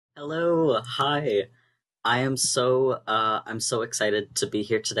Hello, hi. I'm so excited to be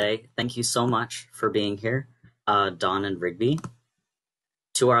here today. Thank you so much for being here, Don and Rigby.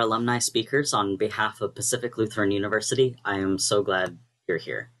 To our alumni speakers, on behalf of Pacific Lutheran University, I am so glad you're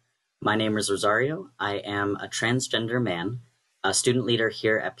here. My name is Rosario. I am a transgender man, a student leader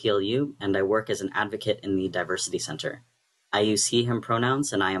here at PLU, and I work as an advocate in the Diversity Center. I use he, him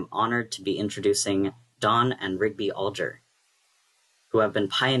pronouns, and I am honored to be introducing Don and Rigby Alger, who have been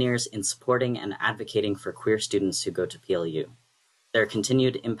pioneers in supporting and advocating for queer students who go to PLU. Their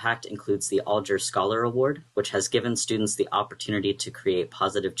continued impact includes the Alger Scholar Award, which has given students the opportunity to create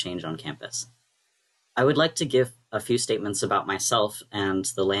positive change on campus. I would like to give a few statements about myself and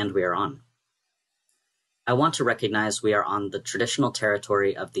the land we are on. I want to recognize we are on the traditional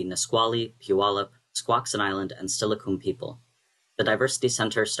territory of the Nisqually, Puyallup, Squaxin Island, and Steilacoom people. The Diversity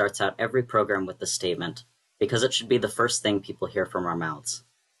Center starts out every program with the statement, because it should be the first thing people hear from our mouths.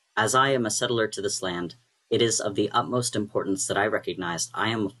 As I am a settler to this land, it is of the utmost importance that I recognize I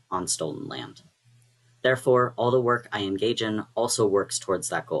am on stolen land. Therefore, all the work I engage in also works towards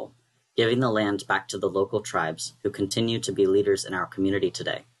that goal, giving the land back to the local tribes who continue to be leaders in our community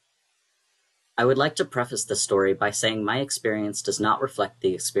today. I would like to preface this story by saying my experience does not reflect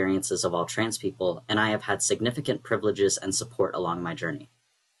the experiences of all trans people, and I have had significant privileges and support along my journey.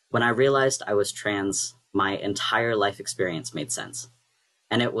 When I realized I was trans, my entire life experience made sense.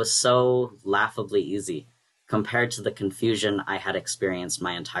 And it was so laughably easy compared to the confusion I had experienced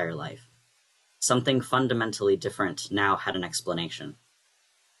my entire life. Something fundamentally different now had an explanation.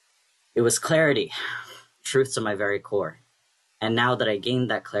 It was clarity, truth to my very core. And now that I gained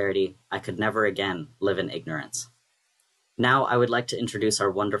that clarity, I could never again live in ignorance. Now I would like to introduce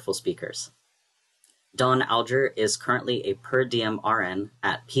our wonderful speakers. Don Alger is currently a per diem RN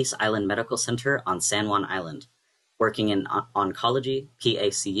at Peace Island Medical Center on San Juan Island, working in oncology,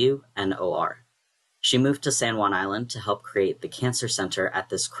 PACU, and OR. She moved to San Juan Island to help create the cancer center at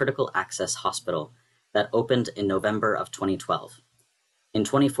this critical access hospital that opened in November of 2012. In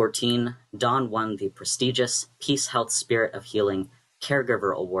 2014, Dawn won the prestigious Peace Health Spirit of Healing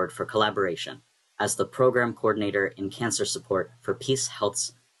Caregiver Award for collaboration as the program coordinator in cancer support for Peace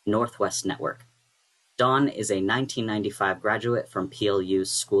Health's Northwest Network. Dawn is a 1995 graduate from PLU's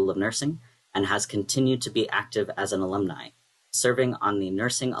School of Nursing and has continued to be active as an alumni, serving on the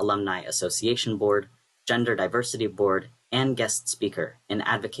Nursing Alumni Association Board, Gender Diversity Board, and guest speaker in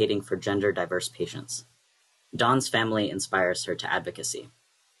advocating for gender diverse patients. Dawn's family inspires her to advocacy.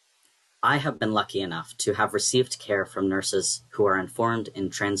 I have been lucky enough to have received care from nurses who are informed in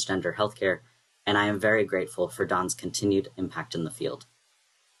transgender healthcare, and I am very grateful for Dawn's continued impact in the field.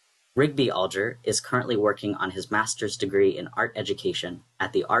 Rigby Alger is currently working on his master's degree in art education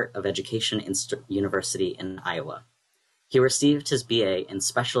at the Art of Education University in Iowa. He received his BA in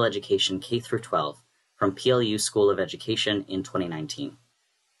Special Education K-12 from PLU School of Education in 2019.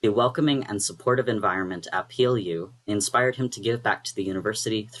 The welcoming and supportive environment at PLU inspired him to give back to the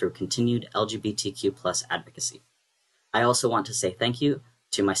university through continued LGBTQ+ advocacy. I also want to say thank you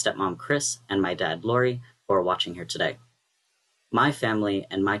to my stepmom Chris and my dad Lori for watching here today. My family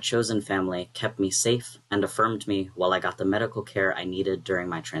and my chosen family kept me safe and affirmed me while I got the medical care I needed during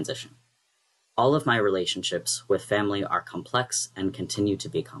my transition. All of my relationships with family are complex and continue to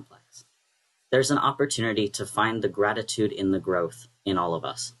be complex. There's an opportunity to find the gratitude in the growth in all of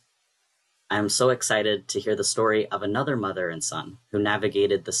us. I am so excited to hear the story of another mother and son who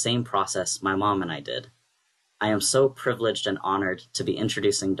navigated the same process my mom and I did. I am so privileged and honored to be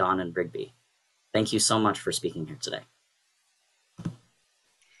introducing Dawn and Rigby. Thank you so much for speaking here today.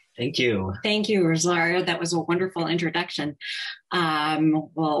 Thank you. Thank you, Rosario. That was a wonderful introduction.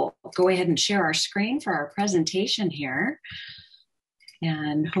 We'll go ahead and share our screen for our presentation here.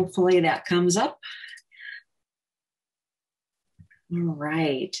 And hopefully that comes up. All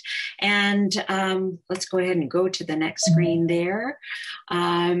right. And let's go ahead and go to the next screen there.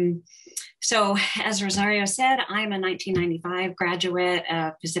 So as Rosario said, I'm a 1995 graduate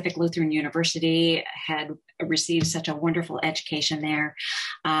of Pacific Lutheran University, had received such a wonderful education there.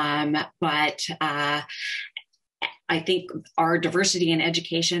 But I think our diversity in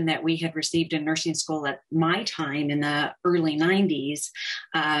education that we had received in nursing school at my time in the early 90s,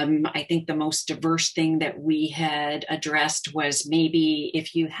 I think the most diverse thing that we had addressed was maybe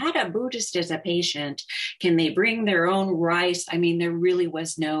if you had a Buddhist as a patient, can they bring their own rice? I mean, there really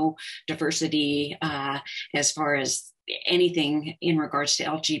was no diversity as far as anything in regards to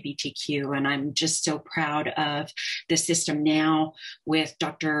LGBTQ. And I'm just so proud of the system now with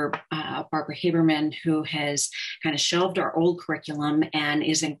Dr. Barbara Haberman, who has kind of shelved our old curriculum and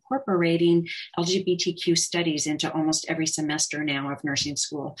is incorporating LGBTQ studies into almost every semester now of nursing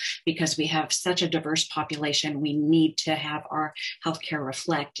school, because we have such a diverse population. We need to have our healthcare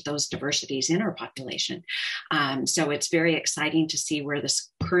reflect those diversities in our population. So it's very exciting to see where this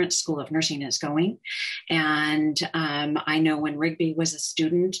current School of Nursing is going. And I know when Rigby was a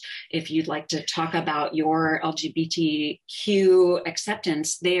student, if you'd like to talk about your LGBTQ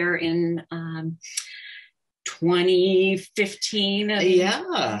acceptance there in 2015.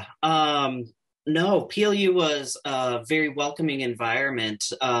 Yeah. No, PLU was a very welcoming environment.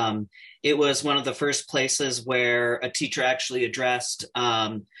 It was one of the first places where a teacher actually addressed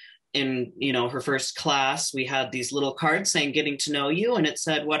in her first class. We had these little cards saying getting to know you, and it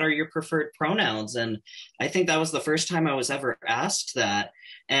said, what are your preferred pronouns? And I think that was the first time I was ever asked that.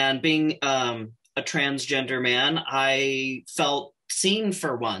 And being a transgender man, I felt seen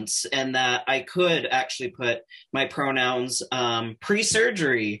for once, and that I could actually put my pronouns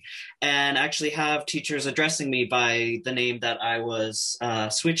pre-surgery and actually have teachers addressing me by the name that I was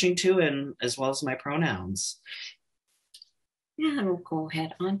switching to, and as well as my pronouns. And we'll go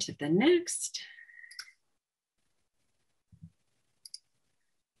ahead on to the next.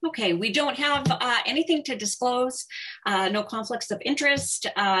 Okay, we don't have anything to disclose, no conflicts of interest.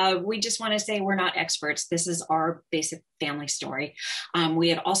 We just want to say we're not experts. This is our basic family story. We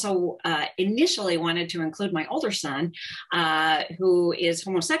had also initially wanted to include my older son, who is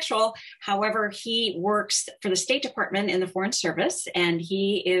homosexual. However, he works for the State Department in the Foreign Service, and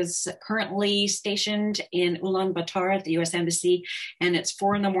he is currently stationed in Ulaanbaatar at the U.S. Embassy, and it's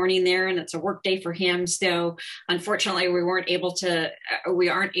 4 a.m. there, and it's a work day for him. So unfortunately, we aren't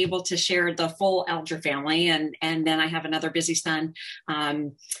able to share the full Alger family. And then I have another busy son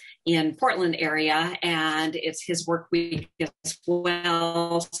in Portland area, and it's his work week as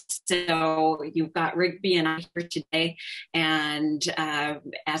well. So you've got Rigby and I here today. And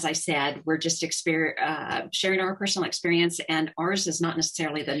as I said, we're just sharing our personal experience, and ours is not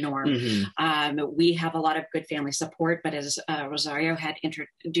necessarily the norm. Mm-hmm. We have a lot of good family support, but as Rosario had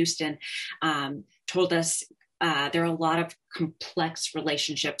introduced and told us, there are a lot of complex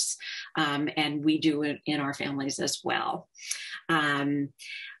relationships, and we do it in our families as well.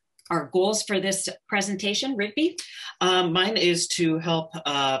 Our goals for this presentation, Rigby? Mine is to help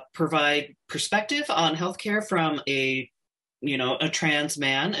provide perspective on healthcare from a trans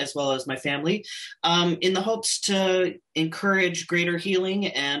man, as well as my family, in the hopes to encourage greater healing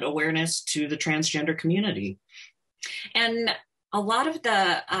and awareness to the transgender community. And a lot of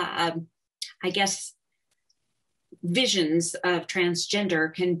the, visions of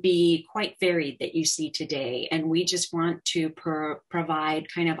transgender can be quite varied that you see today. And we just want to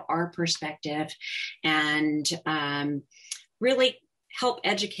provide kind of our perspective and really help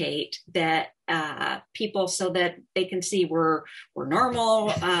educate that people so that they can see we're normal,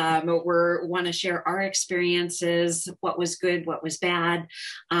 we want to share our experiences, what was good, what was bad,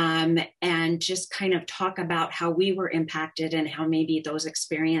 and just kind of talk about how we were impacted and how maybe those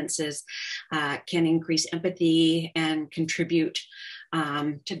experiences can increase empathy and contribute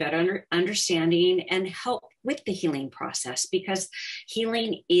to better understanding and help with the healing process, because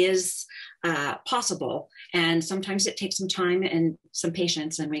healing is possible, and sometimes it takes some time and some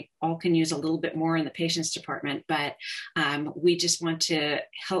patience, and we all can use a little bit more in the patients department, but we just want to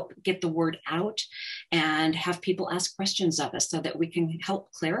help get the word out and have people ask questions of us so that we can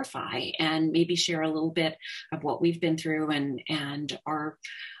help clarify and maybe share a little bit of what we've been through and our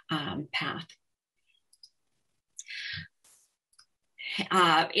path.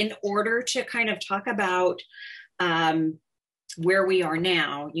 In order to kind of talk about where we are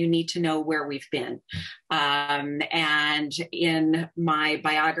now, you need to know where we've been. And in my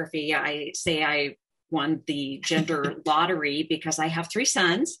biography, I say I won the gender lottery because I have 3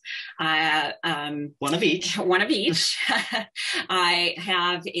 sons. One of each. One of each. I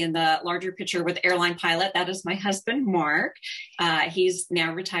have in the larger picture with airline pilot, that is my husband, Mark. He's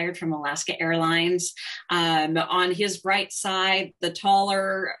now retired from Alaska Airlines. On his right side, the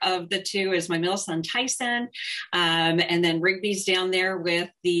taller of the 2 is my middle son, Tyson. And then Rigby's down there with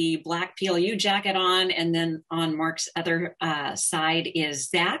the black PLU jacket on. And then on Mark's other side is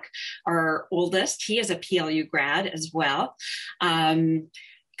Zach, our oldest. He is a PLU grad as well.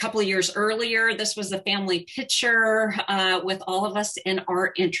 couple of years earlier, this was a family picture with all of us in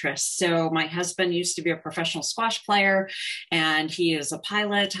our interests. So my husband used to be a professional squash player, and he is a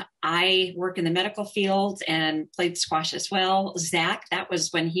pilot. I work in the medical field and played squash as well. Zach, that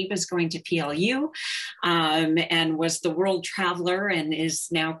was when he was going to PLU and was the world traveler and is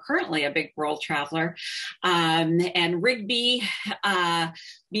now currently a big world traveler. And Rigby,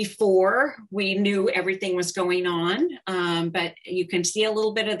 before we knew everything was going on, but you can see a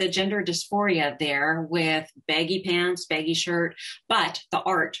little bit of the gender dysphoria there with baggy pants, baggy shirt, but the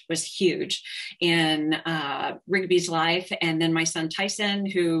art was huge in Rigby's life. And then my son Tyson,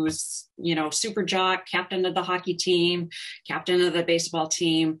 who's, you know, super jock, captain of the hockey team, captain of the baseball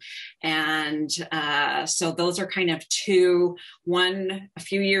team. And so those are kind of two, one a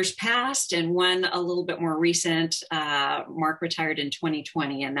few years past and one a little bit more recent. Mark retired in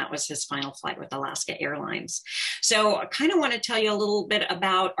 2020, and that was his final flight with Alaska Airlines. So I kind of want to tell you a little bit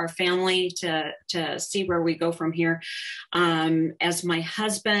about our family to see where we go from here. As my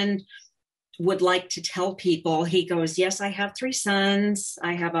husband would like to tell people, he goes, yes, I have 3 sons.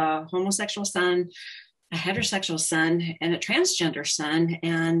 I have a homosexual son, a heterosexual son, and a transgender son.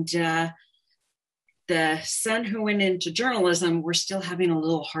 And the son who went into journalism, we're still having a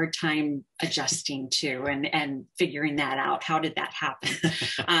little hard time adjusting to and figuring that out. How did that happen?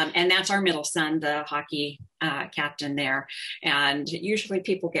 And that's our middle son, the hockey captain there. And usually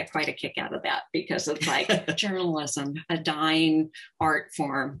people get quite a kick out of that because it's like journalism, a dying art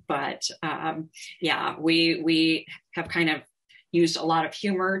form. But yeah, we have kind of used a lot of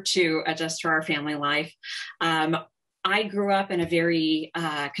humor to adjust to our family life. I grew up in a very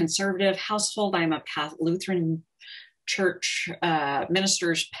conservative household. I'm a Lutheran church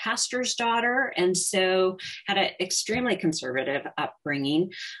minister's pastor's daughter, and so had an extremely conservative upbringing.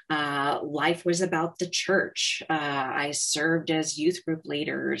 Life was about the church. I served as youth group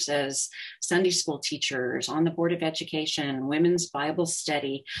leaders, as Sunday school teachers, on the Board of Education, women's Bible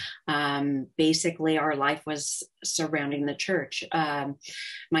study. Basically, our life was surrounding the church.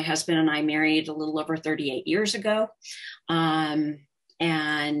 My husband and I married a little over 38 years ago.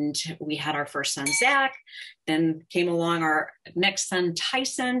 And we had our first son, Zach, then came along our next son,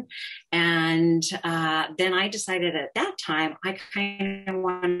 Tyson. And then I decided at that time, I kind of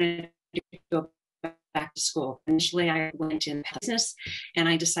wanted to go back to school. Initially, I went in business, and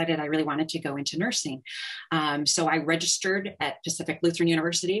I decided I really wanted to go into nursing. So I registered at Pacific Lutheran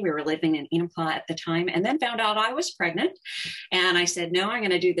University. We were living in Enumclaw at the time, and then found out I was pregnant. And I said, no, I'm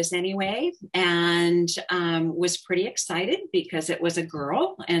going to do this anyway. And was pretty excited because it was a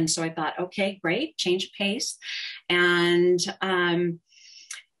girl. And so I thought, okay, great, change of pace. And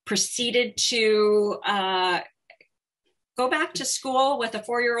proceeded to go back to school with a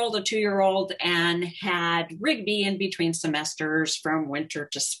 4-year-old, a 2-year-old, and had Rigby in between semesters from winter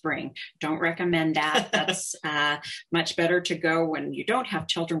to spring. Don't recommend that. That's much better to go when you don't have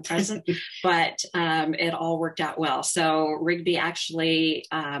children present, but it all worked out well. So Rigby actually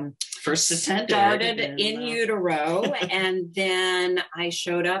first started in utero, and then I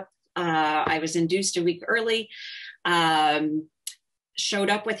showed up. I was induced a week early. Showed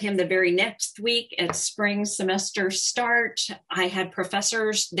up with him the very next week at spring semester start. I had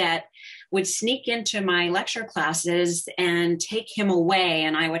professors that would sneak into my lecture classes and take him away,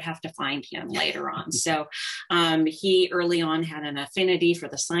 and I would have to find him later on. So he early on had an affinity for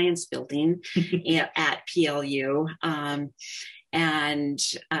the science building at PLU.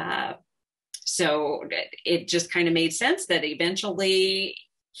 So it just kind of made sense that eventually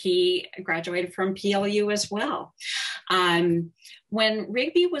he graduated from PLU as well. When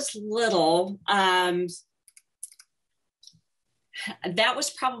Rigby was little, that was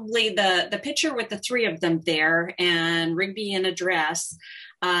probably the picture with the 3 of them there and Rigby in a dress.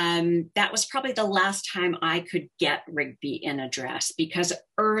 That was probably the last time I could get Rigby in a dress, because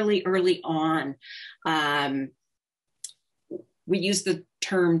early on, we used the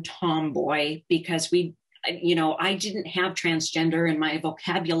term tomboy because I didn't have transgender in my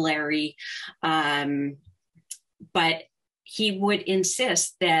vocabulary, but he would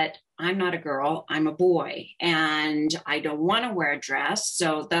insist that I'm not a girl, I'm a boy, and I don't want to wear a dress.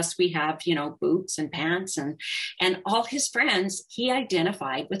 So thus we have, boots and pants, and all his friends, he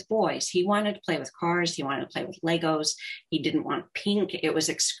identified with boys. He wanted to play with cars. He wanted to play with Legos. He didn't want pink. It was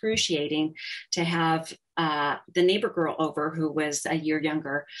excruciating to have the neighbor girl over who was a year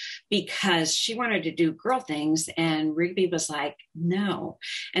younger, because she wanted to do girl things, and Rigby was like, no.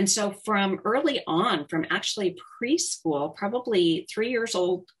 And so from early on, from actually preschool, probably 3 years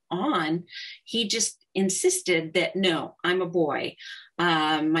old on, he just insisted that, no, I'm a boy.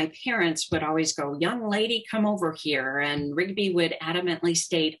 my parents would always go, young lady, come over here. And Rigby would adamantly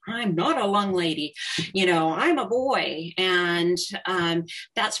state, I'm not a young lady, I'm a boy. And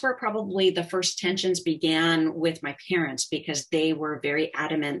that's where probably the first tensions began with my parents, because they were very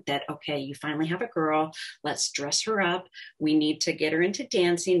adamant that, okay, you finally have a girl, let's dress her up. We need to get her into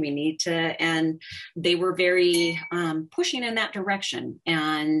dancing. And they were very pushing in that direction.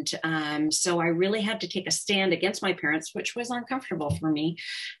 And so I really had to take a stand against my parents, which was uncomfortable for me,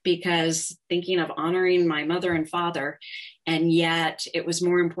 because thinking of honoring my mother and father, and yet it was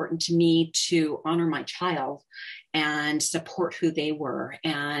more important to me to honor my child and support who they were.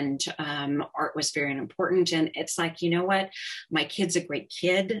 And art was very important. And it's like, you know what? My kid's a great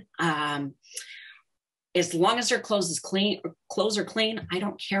kid. As long as their clothes are clean, I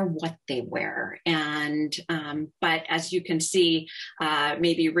don't care what they wear. And but as you can see,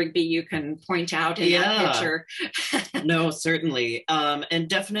 maybe Rigby, you can point out in that picture. No, certainly, and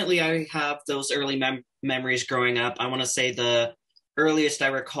definitely, I have those early memories growing up. I want to say the earliest I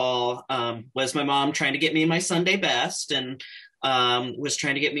recall was my mom trying to get me in my Sunday best, and was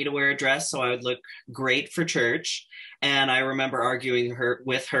trying to get me to wear a dress so I would look great for church. And I remember arguing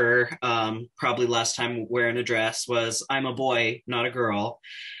with her, probably last time wearing a dress was, I'm a boy, not a girl.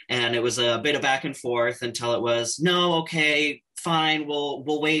 And it was a bit of back and forth until it was, no, okay, fine, we'll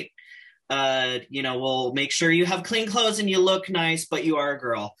wait. We'll make sure you have clean clothes and you look nice, but you are a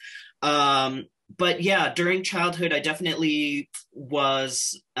girl. But yeah, during childhood, I definitely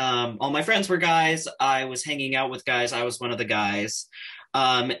was, all my friends were guys. I was hanging out with guys. I was one of the guys.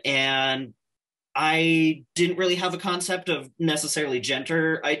 And I didn't really have a concept of necessarily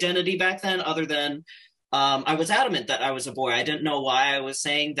gender identity back then, other than I was adamant that I was a boy. I didn't know why I was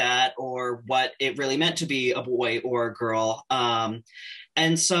saying that or what it really meant to be a boy or a girl.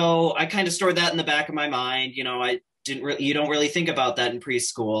 And so I kind of stored that in the back of my mind. You don't really think about that in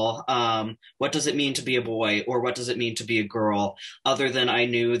preschool. What does it mean to be a boy, or what does it mean to be a girl? Other than I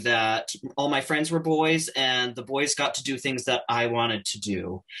knew that all my friends were boys and the boys got to do things that I wanted to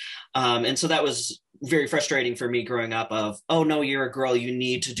do. And so that was very frustrating for me growing up of, oh no, you're a girl, you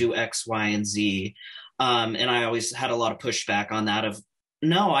need to do X, Y, and Z. And I always had a lot of pushback on that of,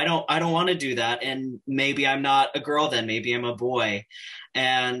 no, I don't want to do that. And maybe I'm not a girl then, maybe I'm a boy.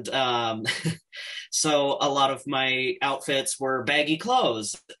 And so a lot of my outfits were baggy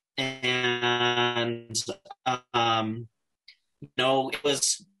clothes, and it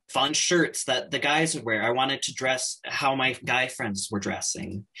was fun shirts that the guys would wear. I wanted to dress how my guy friends were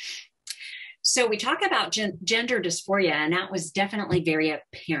dressing. So we talk about gender dysphoria, and that was definitely very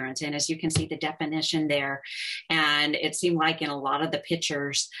apparent. And as you can see the definition there, and it seemed like in a lot of the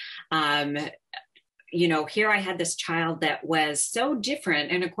pictures, here I had this child that was so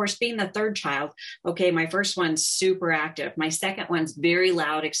different. And of course, being the third child, okay, my first one's super active. My second one's very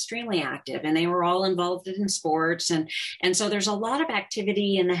loud, extremely active, and they were all involved in sports. And so there's a lot of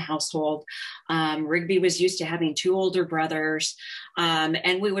activity in the household. Rigby was used to having two older brothers.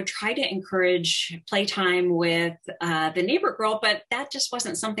 And we would try to encourage playtime with the neighbor girl, but that just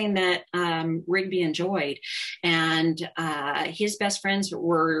wasn't something that Rigby enjoyed. And his best friends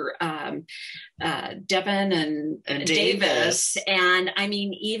were Devin and Davis. And I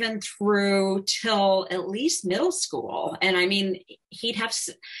mean, even through till at least middle school. And I mean, he'd have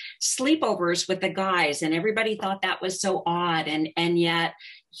sleepovers with the guys, and everybody thought that was so odd. And yet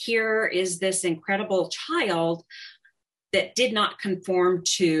here is this incredible child that did not conform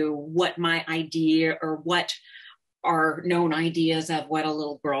to what my idea or what are known ideas of what a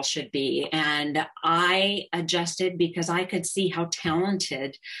little girl should be. And I adjusted because I could see how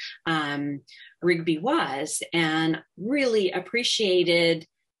talented Rigby was, and really appreciated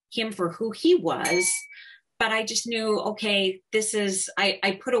him for who he was. But I just knew, okay,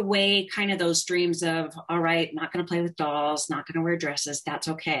 I put away kind of those dreams of, all right, not going to play with dolls, not going to wear dresses. That's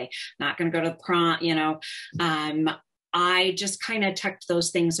okay. Not going to go to the prom, I just kind of tucked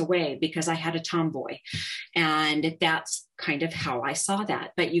those things away because I had a tomboy, and that's kind of how I saw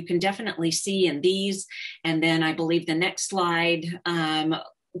that. But you can definitely see in these, and then I believe the next slide,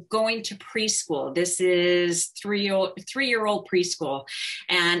 going to preschool. This is three-year-old preschool.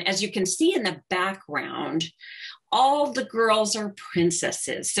 And as you can see in the background, all the girls are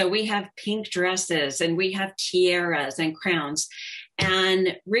princesses. So we have pink dresses, and we have tiaras and crowns.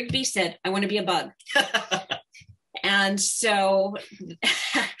 And Rigby said, I want to be a bug. And so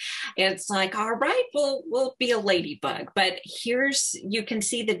it's like, all right, we'll be a ladybug. But you can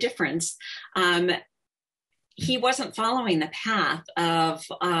see the difference. he wasn't following the path of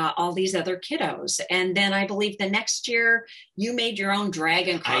all these other kiddos. And then I believe the next year you made your own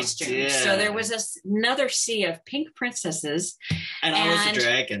dragon costume. So there was another sea of pink princesses. And I was a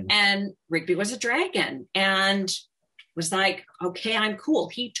dragon. And Rigby was a dragon. And was like, okay, I'm cool.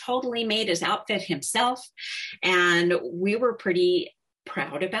 He totally made his outfit himself. And we were pretty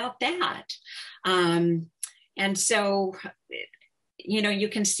proud about that. And so, you know, you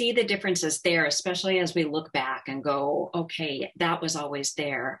can see the differences there, especially as we look back and go, okay, that was always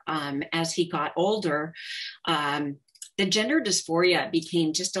there. As he got older, the gender dysphoria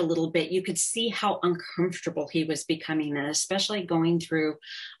became just a little bit, you could see how uncomfortable he was becoming, and especially going through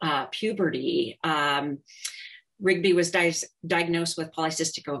puberty. Rigby was diagnosed with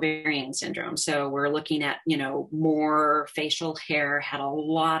polycystic ovarian syndrome. So we're looking at, you know, more facial hair, had a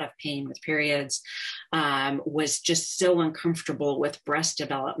lot of pain with periods, was just so uncomfortable with breast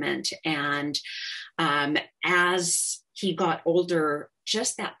development. And as he got older,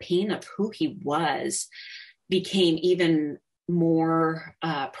 just that pain of who he was became even more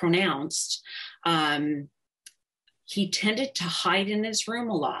pronounced. He tended to hide in his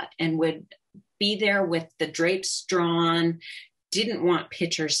room a lot and would be there with the drapes drawn, didn't want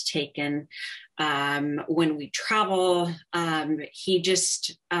pictures taken. When we travel, he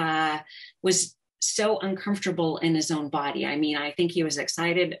just was so uncomfortable in his own body. I mean, I think he was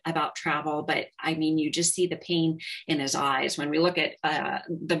excited about travel, but I mean, you just see the pain in his eyes. When we look at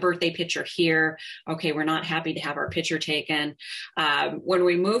the birthday picture here, okay, we're not happy to have our picture taken. When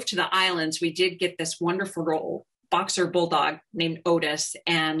we moved to the islands, we did get this wonderful boxer bulldog named Otis.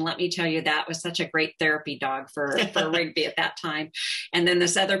 And let me tell you, that was such a great therapy dog for Rigby at that time. And then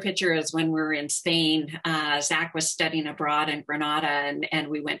this other picture is when we were in Spain. Zach was studying abroad in Granada, and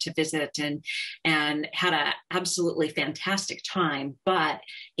we went to visit and had an absolutely fantastic time. But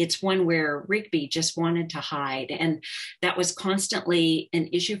it's one where Rigby just wanted to hide. And that was constantly an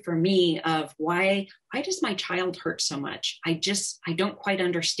issue for me of why does my child hurt so much? I don't quite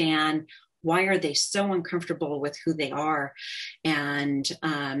understand. Why are they so uncomfortable with who they are? And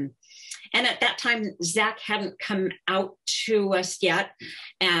at that time, Zach hadn't come out to us yet.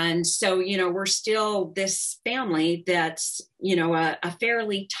 And so, you know, we're still this family that's, you know, a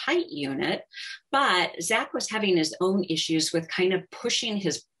fairly tight unit, but Zach was having his own issues with kind of pushing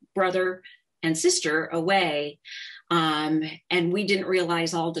his brother and sister away. And we didn't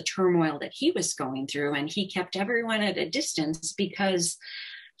realize all the turmoil that he was going through. And he kept everyone at a distance because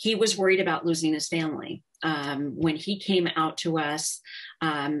he was worried about losing his family. When he came out to us,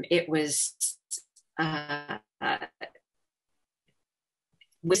 it was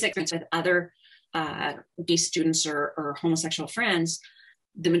with other gay students or homosexual friends.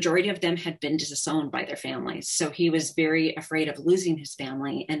 The majority of them had been disowned by their families. So he was very afraid of losing his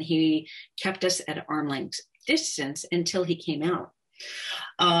family, and he kept us at arm's length distance until he came out.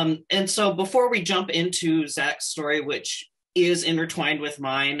 And so before we jump into Zach's story, which is intertwined with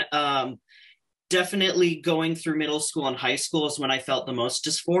mine, definitely going through middle school and high school is when I felt the most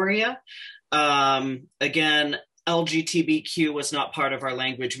dysphoria. Again, LGBTQ was not part of our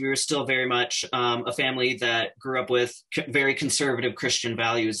language. We were still very much a family that grew up with very conservative Christian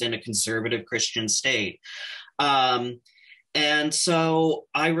values in a conservative Christian state. And so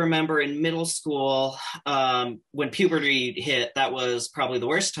I remember in middle school, when puberty hit, that was probably the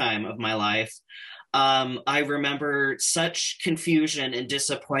worst time of my life. I remember such confusion and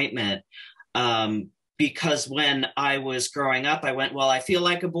disappointment because when I was growing up, I went, well, I feel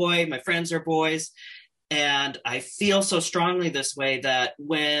like a boy, my friends are boys, and I feel so strongly this way that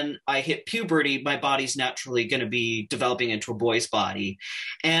when I hit puberty, my body's naturally going to be developing into a boy's body.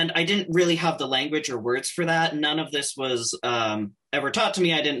 And I didn't really have the language or words for that. None of this was ever taught to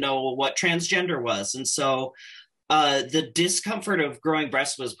me. I didn't know what transgender was. And so the discomfort of growing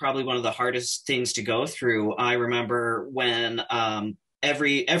breasts was probably one of the hardest things to go through. I remember when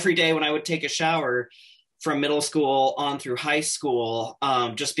every day when I would take a shower from middle school on through high school,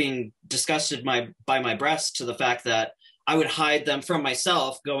 just being disgusted by my breasts to the fact that I would hide them from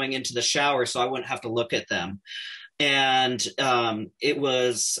myself going into the shower so I wouldn't have to look at them. And I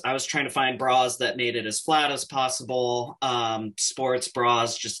was trying to find bras that made it as flat as possible, sports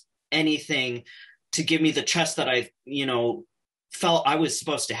bras, just anything to give me the chest that I, felt I was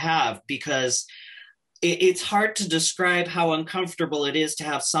supposed to have, because it's hard to describe how uncomfortable it is to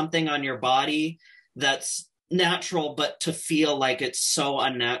have something on your body that's natural, but to feel like it's so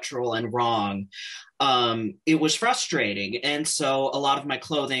unnatural and wrong. It was frustrating. And so a lot of my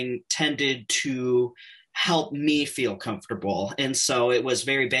clothing tended to help me feel comfortable. And so it was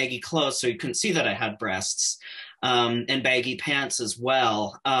very baggy clothes, so you couldn't see that I had breasts, and baggy pants as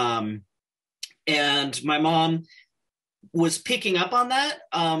well. And my mom was picking up on that.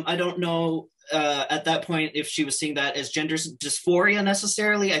 I don't know at that point if she was seeing that as gender dysphoria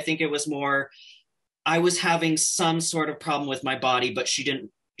necessarily. I think it was more, I was having some sort of problem with my body, but she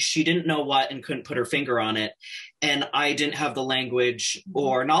didn't know what and couldn't put her finger on it. And I didn't have the language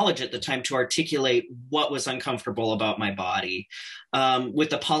or knowledge at the time to articulate what was uncomfortable about my body.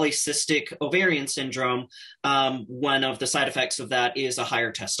 With the polycystic ovarian syndrome, one of the side effects of that is a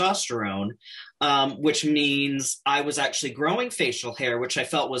higher testosterone, which means I was actually growing facial hair, which I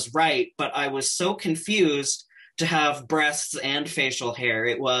felt was right, but I was so confused to have breasts and facial hair.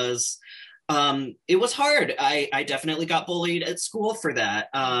 It was hard. I definitely got bullied at school for that.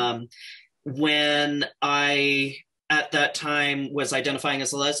 When I, at that time, was identifying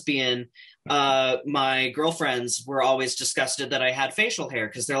as a lesbian, my girlfriends were always disgusted that I had facial hair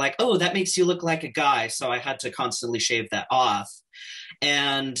because they're like, oh, that makes you look like a guy. So I had to constantly shave that off.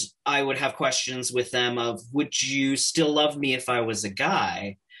 And I would have questions with them of, would you still love me if I was a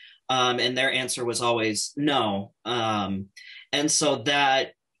guy? And their answer was always no. And so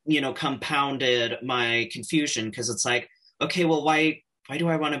that, compounded my confusion, because it's like, okay, well, why do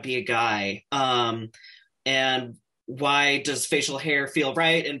I want to be a guy? And why does facial hair feel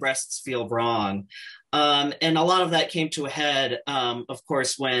right and breasts feel wrong? And a lot of that came to a head, of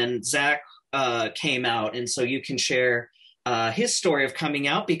course, when Zach came out. And so you can share his story of coming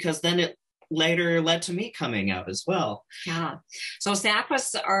out, because then it later led to me coming out as well. Yeah. So Zach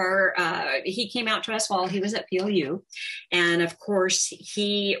was he came out to us while he was at PLU. And of course,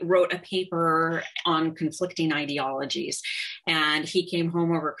 he wrote a paper on conflicting ideologies. And he came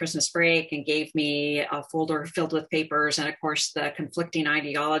home over Christmas break and gave me a folder filled with papers. And of course, the conflicting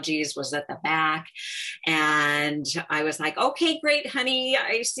ideologies was at the back. And I was like, okay, great, honey.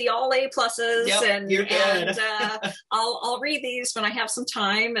 I see all A pluses. Yep, and you're good. and I'll read these when I have some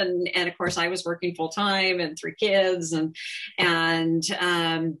time. And of course, I was working full time and 3 kids. And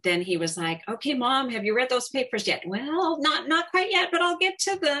then he was like, okay, Mom, have you read those papers yet? Well, not quite yet, but I'll get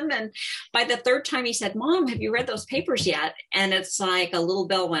to them. And by the 3rd time he said, Mom, have you read those papers yet? And it's like a little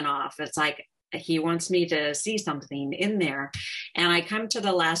bell went off. It's like, he wants me to see something in there. And I come to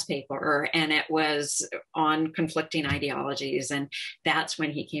the last paper, and it was on conflicting ideologies. And that's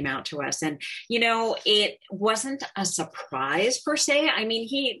when he came out to us. And, it wasn't a surprise per se. I mean,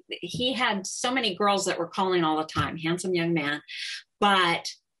 he had so many girls that were calling all the time, handsome young man, but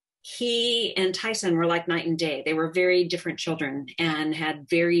he and Tyson were like night and day. They were very different children and had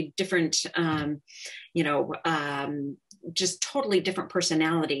very different, just totally different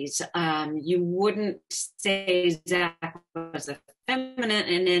personalities. You wouldn't say Zach was effeminate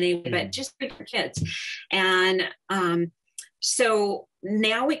in any way, but just different kids. And so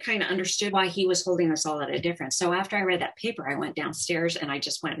now we kind of understood why he was holding us all at a difference. So after I read that paper, I went downstairs and I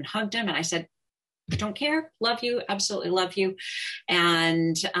just went and hugged him and I said, don't care, love you, absolutely love you.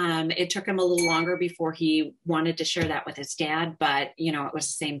 And it took him a little longer before he wanted to share that with his dad, but it was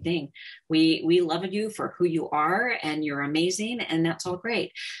the same thing. We love you for who you are, and you're amazing, and that's all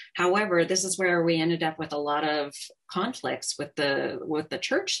great. However, this is where we ended up with a lot of conflicts with the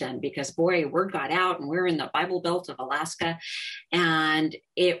church then, because boy, word got out, and we're in the Bible Belt of Alaska, and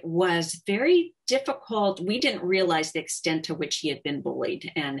it was very difficult. We didn't realize the extent to which he had been bullied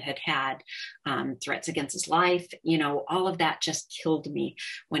and had threats against his life. All of that just killed me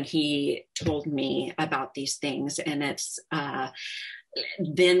when he told me about these things. And it's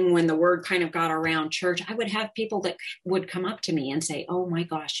then when the word kind of got around church, I would have people that would come up to me and say, oh my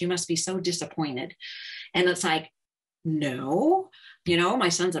gosh, you must be so disappointed. And it's like, no, my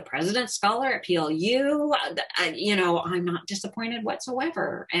son's a President's Scholar at PLU. I'm not disappointed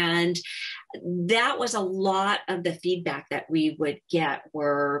whatsoever. And that was a lot of the feedback that we would get,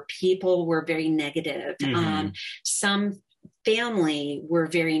 where people were very negative. Mm-hmm. Some family were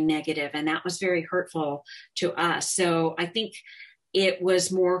very negative, and that was very hurtful to us. So I think it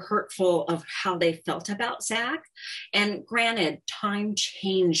was more hurtful of how they felt about Zach. And granted, time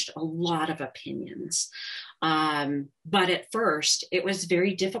changed a lot of opinions. But at first it was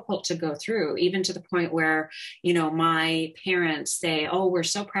very difficult to go through, even to the point where, my parents say, oh, we're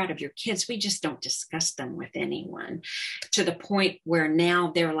so proud of your kids. We just don't discuss them with anyone, to the point where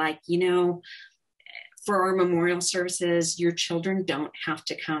now they're like, for our memorial services, your children don't have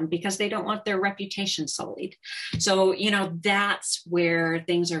to come because they don't want their reputation sullied. So, that's where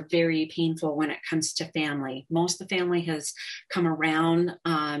things are very painful when it comes to family. Most of the family has come around.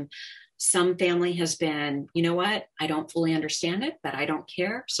 Some family has been, you know what, I don't fully understand it, but I don't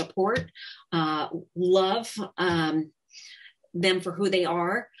care, support, love. them for who they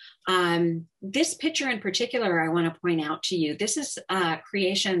are. This picture in particular, I want to point out to you, this is a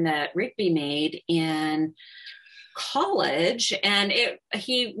creation that Rigby made in college, and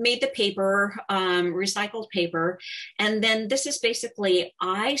he made the paper, recycled paper. And then this is basically,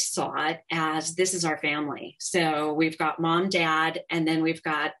 I saw it as, this is our family. So we've got mom, dad, and then we've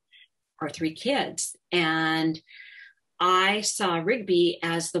got our 3 kids. And I saw Rigby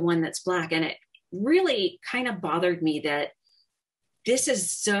as the one that's Black. And it really kind of bothered me that this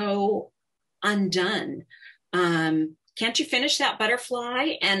is so undone. Can't you finish that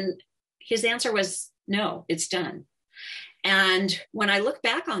butterfly? And his answer was, no, it's done. And when I look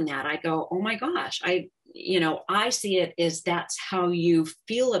back on that, I go, oh my gosh, I see it as that's how you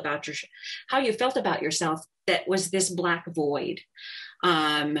feel about how you felt about yourself. That was this Black void.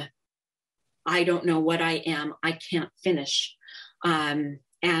 I don't know what I am. I can't finish.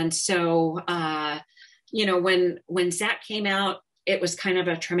 And so, when Zach came out, it was kind of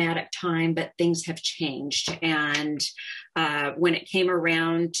a traumatic time, but things have changed. And when it came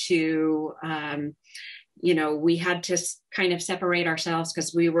around to, we had to kind of separate ourselves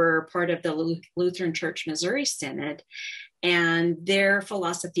because we were part of the Lutheran Church Missouri Synod. And their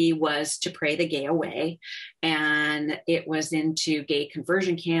philosophy was to pray the gay away. And it was into gay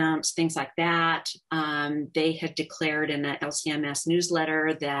conversion camps, things like that. They had declared in the LCMS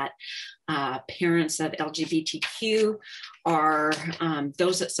newsletter that parents of LGBTQ are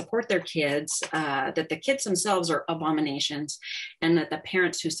those that support their kids, that the kids themselves are abominations, and that the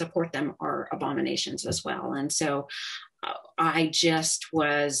parents who support them are abominations as well. And so I just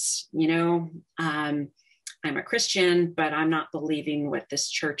was, I'm a Christian, but I'm not believing what this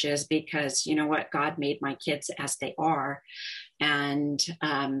church is, because you know what? God made my kids as they are. And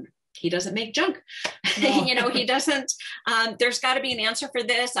he doesn't make junk. No. He doesn't, there's got to be an answer for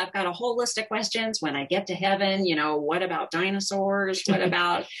this. I've got a whole list of questions when I get to heaven. What about dinosaurs? What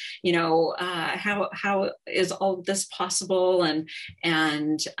about, how is all this possible?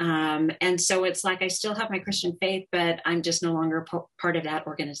 And so it's like, I still have my Christian faith, but I'm just no longer part of that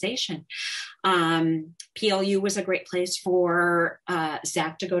organization. PLU was a great place for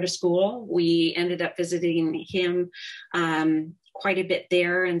Zach to go to school. We ended up visiting him quite a bit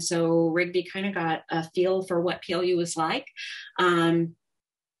there. And so Rigby kind of got a feel for what PLU was like. But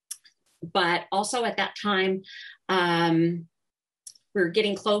also at that time, we were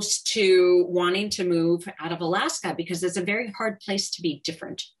getting close to wanting to move out of Alaska, because it's a very hard place to be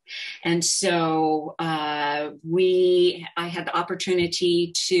different. And so I had the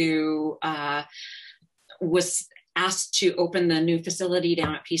opportunity to, was asked to open the new facility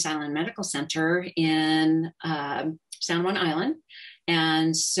down at Peace Island Medical Center in San Juan Island.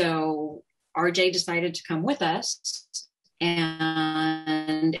 And so RJ decided to come with us,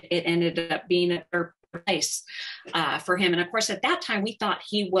 and it ended up being a place for him. And of course, at that time, we thought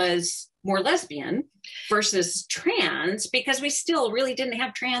he was more lesbian versus trans, because we still really didn't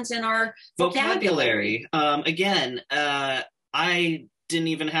have trans in our vocabulary. Again, I didn't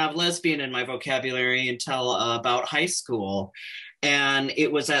even have lesbian in my vocabulary until about high school. And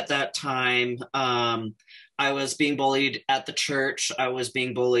it was at that time, I was being bullied at the church. I was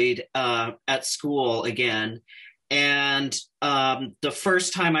being bullied at school again. And the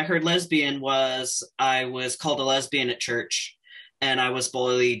first time I heard lesbian was, I was called a lesbian at church, and I was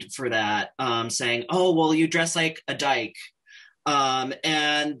bullied for that, saying, oh, well, you dress like a dyke.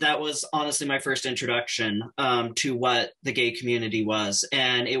 And that was honestly my first introduction to what the gay community was.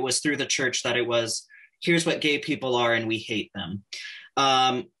 And it was through the church that it was, here's what gay people are, and we hate them.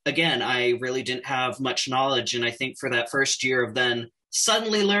 Again, I really didn't have much knowledge. And I think for that first year of then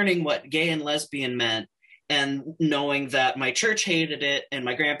suddenly learning what gay and lesbian meant, and knowing that my church hated it and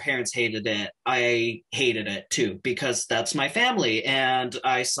my grandparents hated it, I hated it too, because that's my family. And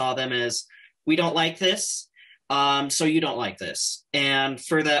I saw them as, we don't like this, so you don't like this. And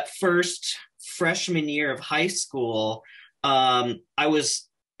for that first freshman year of high school, I was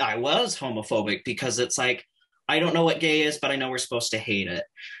homophobic, because it's like, I don't know what gay is, but I know we're supposed to hate it.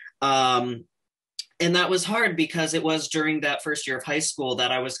 And that was hard, because it was during that first year of high school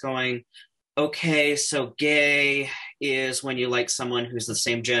that I was going, okay, so gay is when you like someone who's the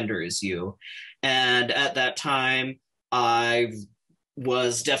same gender as you. And at that time, I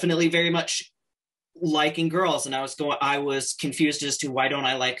was definitely very much liking girls, and I was confused as to why don't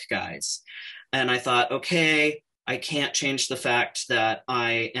I like guys. And I thought, okay, I can't change the fact that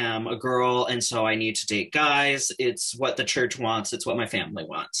I am a girl, and so I need to date guys. It's what the church wants. It's what my family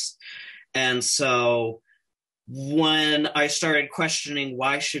wants. And so when I started questioning,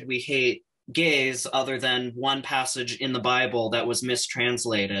 why should we hate gays other than one passage in the Bible that was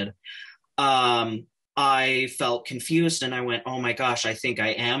mistranslated, I felt confused and I went, oh my gosh, I think I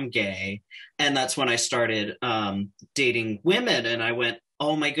am gay. And that's when I started dating women. And I went,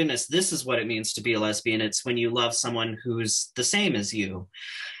 oh my goodness, this is what it means to be a lesbian. It's when you love someone who's the same as you.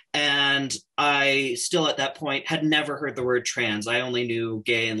 And I still at that point had never heard the word trans. I only knew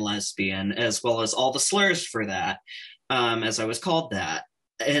gay and lesbian, as well as all the slurs for that, as I was called that.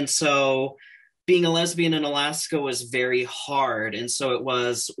 And so being a lesbian in Alaska was very hard. And so it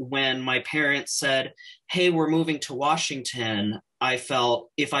was when my parents said, hey, we're moving to Washington, I felt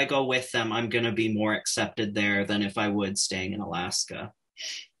if I go with them, I'm going to be more accepted there than if I would staying in Alaska.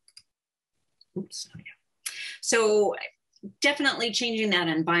 Oops. So definitely changing that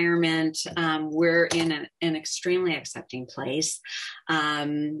environment. We're in an extremely accepting place,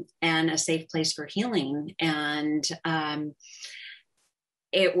 and a safe place for healing. And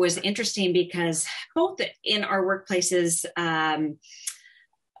it was interesting because both in our workplaces,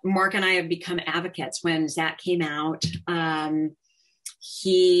 Mark and I have become advocates. When Zach came out,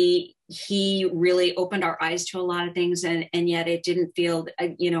 he really opened our eyes to a lot of things, and yet it didn't feel,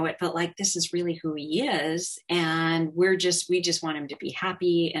 it felt like this is really who he is, and we just want him to be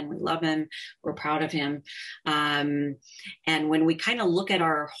happy, and we love him, we're proud of him. And when we kind of look at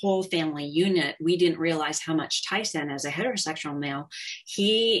our whole family unit, we didn't realize how much Tyson, as a heterosexual male,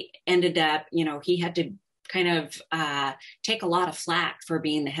 he ended up, he had to kind of take a lot of flack for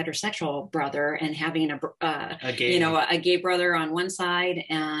being the heterosexual brother and having a gay brother on one side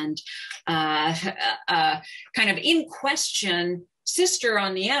and kind of in question sister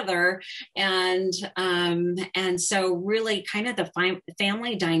on the other, and so really kind of the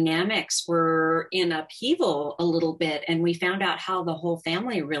family dynamics were in upheaval a little bit, and we found out how the whole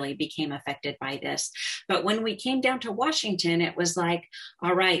family really became affected by this. But when we came down to Washington, it was like,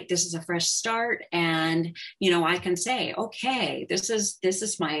 all right, this is a fresh start, and I can say, okay, this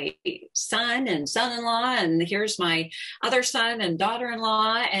is my son and son-in-law, and here's my other son and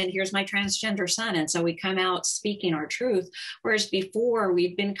daughter-in-law, and here's my transgender son. And so we come out speaking our truth, whereas before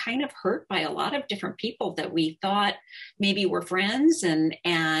we've been kind of hurt by a lot of different people that we thought maybe were friends,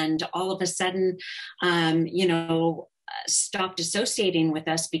 and all of a sudden stopped associating with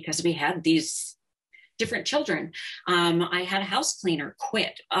us because we had these different children. I had a house cleaner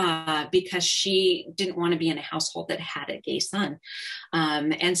quit because she didn't want to be in a household that had a gay son.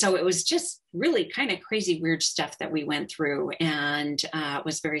 And so it was just really kind of crazy, weird stuff that we went through, and it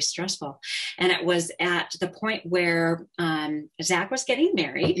was very stressful. And it was at the point where Zach was getting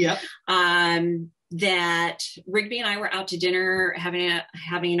married. Yep. That Rigby and I were out to dinner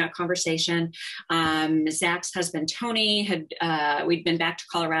having a conversation. Zach's husband, Tony, we'd been back to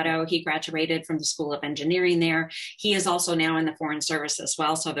Colorado. He graduated from the School of Engineering there. He is also now in the Foreign Service as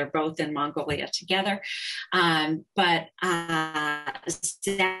well. So they're both in Mongolia together. But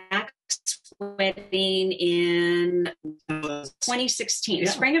Zach's wedding in 2016, yeah.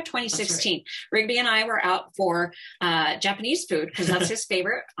 Spring of 2016. Right. Rigby and I were out for Japanese food because that's his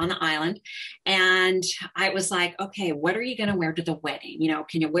favorite on the island. And I was like, okay, what are you going to wear to the wedding?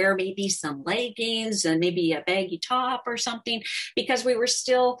 Can you wear maybe some leggings and maybe a baggy top or something? Because we were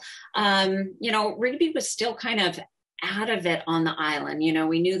still, Rigby was still kind of out of it on the island.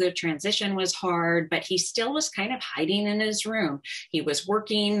 We knew the transition was hard, but he still was kind of hiding in his room. He was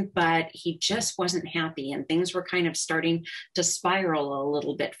working, but he just wasn't happy, and things were kind of starting to spiral a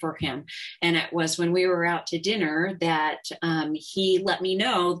little bit for him. And it was when we were out to dinner that he let me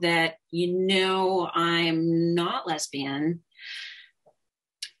know that, I'm not lesbian.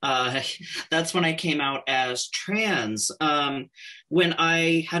 That's when I came out as trans. When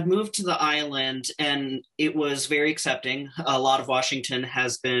I had moved to the island, and it was very accepting. A lot of Washington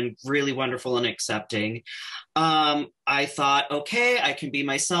has been really wonderful and accepting. I thought, okay, I can be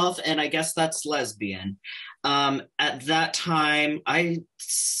myself, and I guess that's lesbian. At that time, I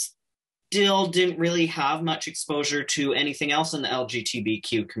still didn't really have much exposure to anything else in the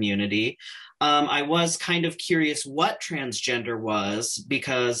LGBTQ community. I was kind of curious what transgender was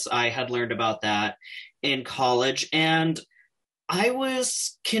because I had learned about that in college, and I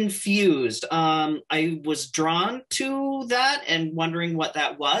was confused. I was drawn to that and wondering what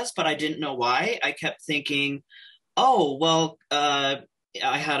that was, but I didn't know why. I kept thinking, oh, well, I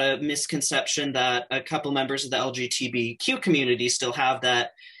had a misconception that a couple members of the LGBTQ community still have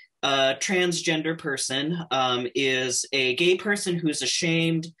that. A transgender person is a gay person who's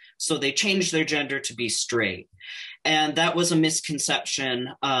ashamed, so they change their gender to be straight. And that was a misconception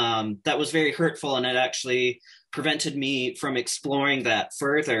that was very hurtful, and it actually prevented me from exploring that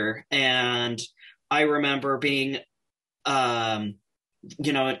further. And I remember being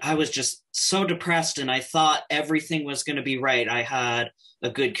I was just so depressed, and I thought everything was going to be right. I had a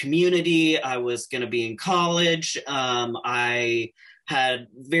good community. I was going to be in college. I had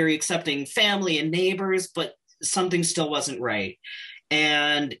very accepting family and neighbors, but something still wasn't right.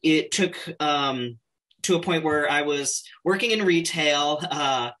 And it took to a point where I was working in retail,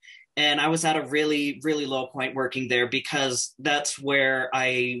 and I was at a really, really low point working there, because that's where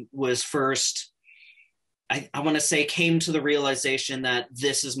I was first, I want to say, came to the realization that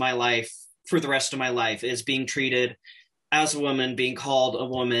this is my life for the rest of my life, is being treated as a woman, being called a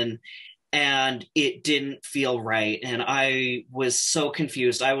woman, and it didn't feel right. And I was so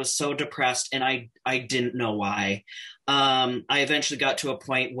confused. I was so depressed, and I didn't know why. I eventually got to a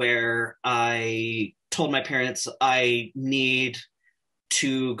point where I told my parents, I need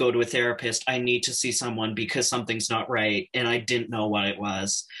to go to a therapist. I need to see someone because something's not right. And I didn't know what it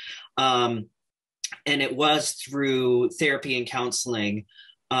was. And it was through therapy and counseling.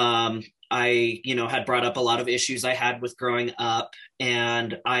 I, had brought up a lot of issues I had with growing up,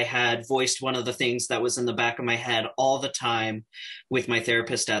 and I had voiced one of the things that was in the back of my head all the time with my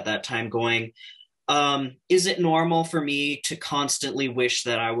therapist at that time, going, is it normal for me to constantly wish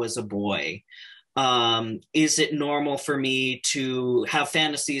that I was a boy? Is it normal for me to have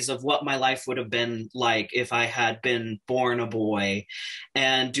fantasies of what my life would have been like if I had been born a boy?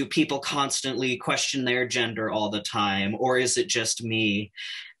 And do people constantly question their gender all the time? Or is it just me?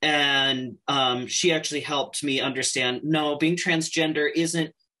 And she actually helped me understand, no, being transgender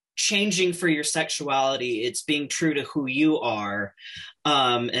isn't changing for your sexuality. It's being true to who you are.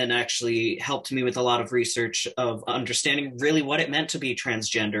 And actually helped me with a lot of research of understanding really what it meant to be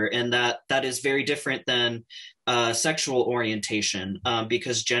transgender, and that is very different than sexual orientation,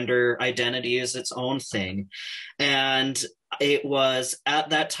 because gender identity is its own thing. And it was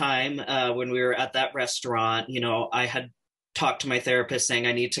at that time, when we were at that restaurant, I had talked to my therapist saying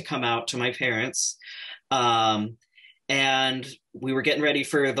I need to come out to my parents. And we were getting ready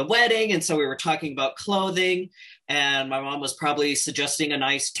for the wedding, and so we were talking about clothing, and my mom was probably suggesting a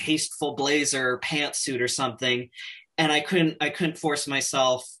nice tasteful blazer or pantsuit or something, and I couldn't force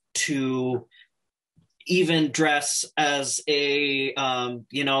myself to even dress as a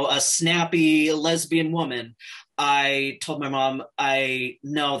snappy lesbian woman. I told my mom, I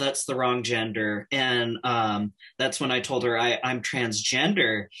know that's the wrong gender, and that's when I told her I'm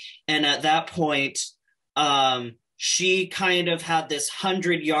transgender. And at that point, she kind of had this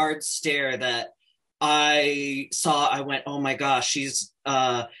 100-yard stare that I saw. I went, oh my gosh, she's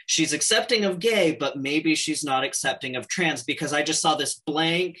accepting of gay, but maybe she's not accepting of trans, because I just saw this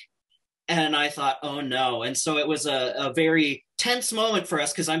blank, and I thought, oh no. And so it was a very tense moment for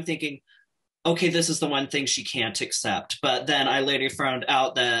us, because I'm thinking, okay, this is the one thing she can't accept. But then I later found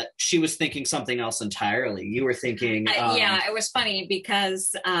out that she was thinking something else entirely. You were thinking... yeah, it was funny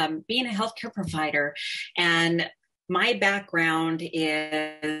because being a healthcare provider, and my background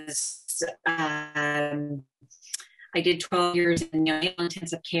is I did 12 years in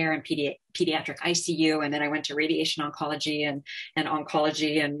intensive care and pediatric ICU, and then I went to radiation oncology and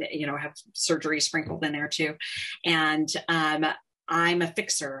oncology, and have surgery sprinkled in there too. And I'm a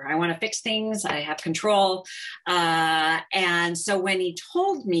fixer. I want to fix things. I have control. And so when he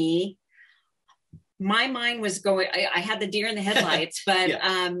told me, my mind was going, I had the deer in the headlights, but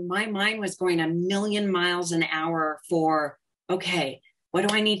yeah. My mind was going a million miles an hour for, okay, what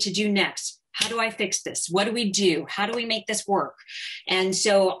do I need to do next? How do I fix this? What do we do? How do we make this work? And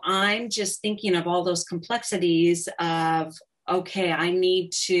so I'm just thinking of all those complexities of, okay, I need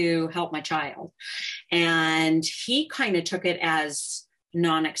to help my child. And he kind of took it as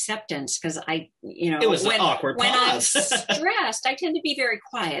non-acceptance, because it was an awkward pause. When I'm stressed, I tend to be very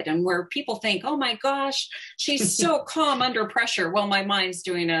quiet, and where people think, oh my gosh, she's so calm under pressure. Well, my mind's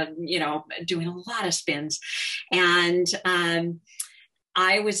doing a lot of spins. And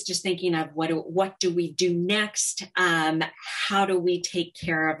I was just thinking of what do we do next? How do we take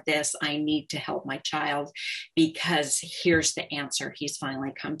care of this? I need to help my child, because here's the answer he's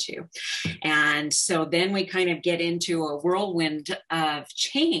finally come to. And so then we kind of get into a whirlwind of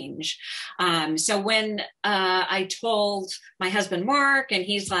change. So when I told my husband, Mark, and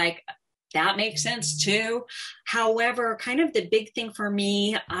he's like, that makes sense too. However, kind of the big thing for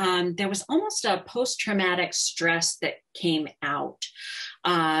me, there was almost a post-traumatic stress that came out,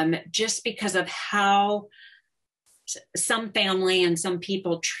 just because of how some family and some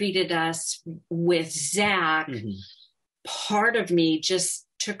people treated us with Zach. Mm-hmm. Part of me just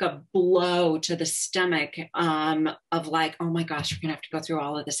took a blow to the stomach, of like, oh my gosh, we're gonna have to go through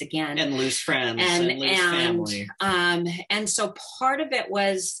all of this again, and lose friends and lose family. And so part of it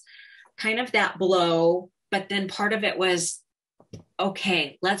was kind of that blow, but then part of it was,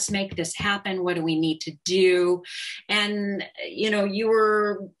 okay, let's make this happen. What do we need to do? And, you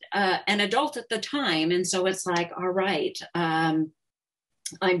were an adult at the time. And so it's like, all right,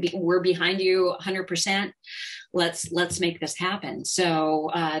 we're behind you 100%. Let's make this happen. So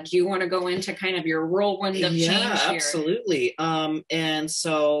do you want to go into kind of your whirlwind of change here? Absolutely. And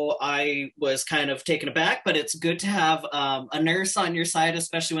so I was kind of taken aback, but it's good to have a nurse on your side,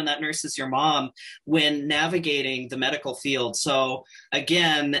 especially when that nurse is your mom, when navigating the medical field. So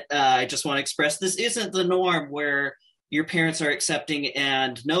again, I just want to express this isn't the norm where your parents are accepting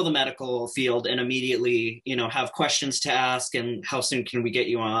and know the medical field and immediately, have questions to ask and how soon can we get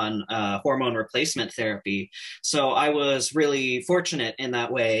you on hormone replacement therapy. So I was really fortunate in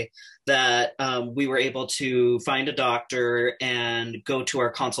that way that we were able to find a doctor and go to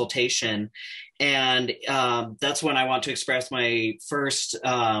our consultation. And that's when I want to express my first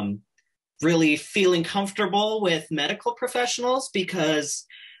really feeling comfortable with medical professionals, because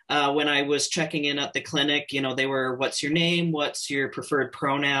when I was checking in at the clinic, they were, what's your name? What's your preferred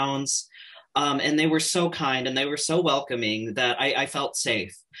pronouns? And they were so kind and they were so welcoming that I felt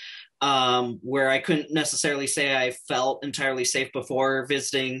safe. Where I couldn't necessarily say I felt entirely safe before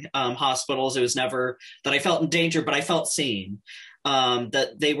visiting hospitals. It was never that I felt in danger, but I felt seen,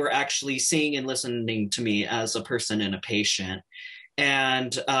 that they were actually seeing and listening to me as a person and a patient.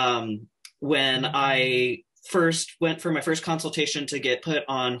 And when I first went for my first consultation to get put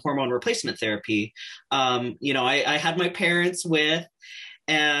on hormone replacement therapy, I had my parents with,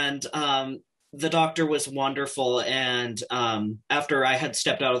 and the doctor was wonderful. And after I had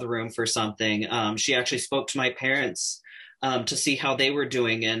stepped out of the room for something, she actually spoke to my parents to see how they were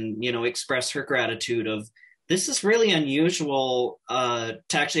doing and, express her gratitude of, this is really unusual to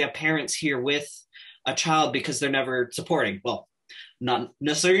actually have parents here with a child, because they're never supporting. Well, not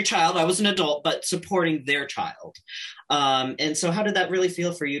necessarily a child, I was an adult, but supporting their child. And so how did that really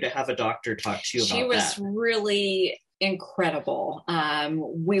feel for you to have a doctor talk to you about that? She was really incredible.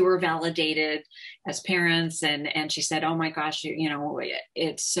 We were validated as parents, and she said, oh my gosh,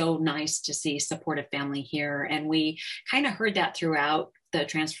 it's so nice to see supportive family here. And we kind of heard that throughout the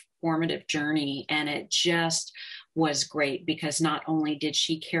transformative journey. And it just was great, because not only did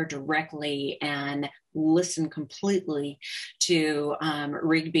she care directly and listen completely to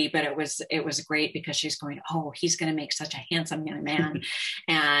Rigby, but it was great because she's going, oh, he's going to make such a handsome young man,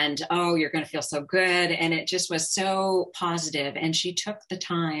 and oh, you're going to feel so good. And it just was so positive. And she took the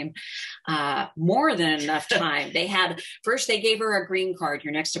time, more than enough time. First they gave her a green card,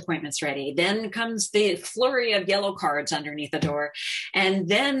 your next appointment's ready. Then comes the flurry of yellow cards underneath the door. And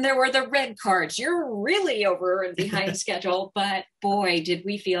then there were the red cards. You're really over and behind schedule. But boy, did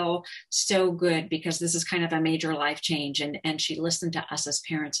we feel so good, because this is kind of a major life change. And she listened to us as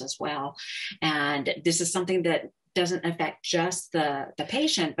parents as well. And this is something that doesn't affect just the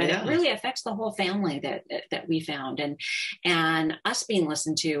patient, but it really affects the whole family that we found. And us being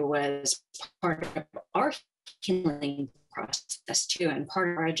listened to was part of our healing process too, and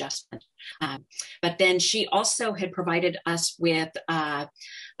part of our adjustment. But then she also had provided us with a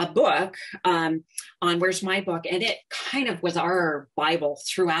book on Where's My Book, and it kind of was our Bible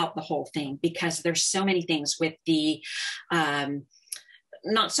throughout the whole thing, because there's so many things with the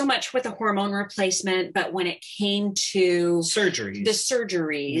not so much with the hormone replacement, but when it came to the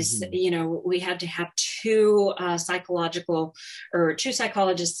surgeries, we had to have two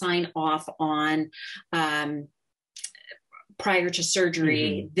psychologists sign off on prior to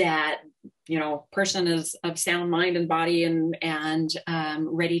surgery that person is of sound mind and body and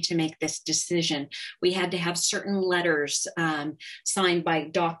ready to make this decision. We had to have certain letters signed by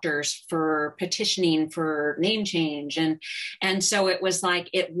doctors for petitioning for name change. And so it was like,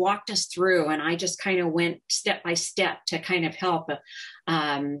 it walked us through, and I just kind of went step by step to kind of help.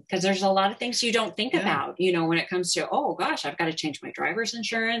 Because there's a lot of things you don't think about, when it comes to, oh gosh, I've got to change my driver's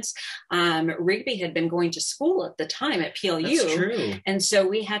insurance. Rigby had been going to school at the time at PLU. That's true. And so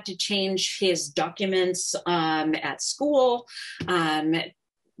we had to change his documents at school.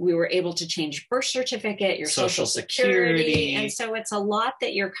 We were able to change birth certificate, your social security. And so it's a lot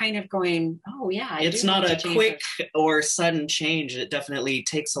that you're kind of going, oh yeah. It's not a quick or sudden change. It definitely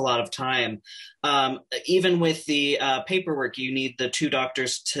takes a lot of time. Even with the paperwork, you need the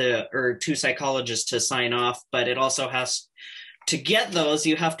two psychologists to sign off, but it also has to get those,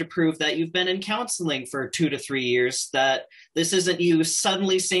 you have to prove that you've been in counseling for 2 to 3 years, that this isn't you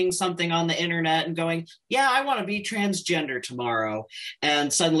suddenly seeing something on the internet and going, yeah, I want to be transgender tomorrow,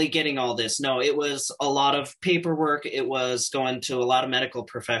 and suddenly getting all this. No, it was a lot of paperwork. It was going to a lot of medical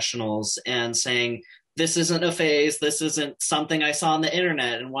professionals and saying, this isn't a phase. This isn't something I saw on the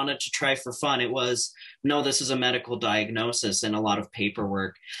internet and wanted to try for fun. It was, no, this is a medical diagnosis and a lot of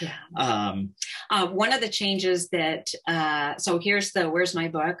paperwork. Yeah. One of the changes that, so where's my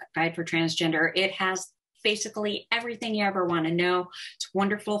book, Guide for Transgender. It has basically everything you ever want to know. It's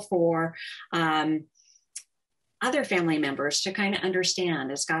wonderful for other family members to kind of understand.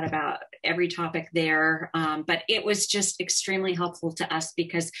 It's got about every topic there. But it was just extremely helpful to us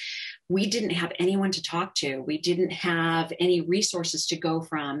because we didn't have anyone to talk to. We didn't have any resources to go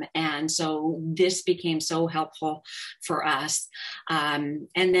from. And so this became so helpful for us. And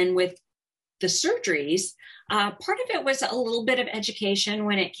then with the surgeries, part of it was a little bit of education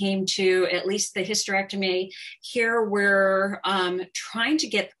when it came to at least the hysterectomy. Here we're trying to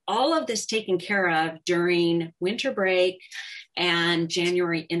get all of this taken care of during winter break and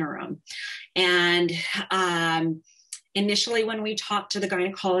January interim. And initially, when we talked to the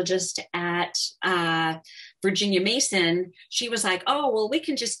gynecologist at Virginia Mason, she was like, oh, well, we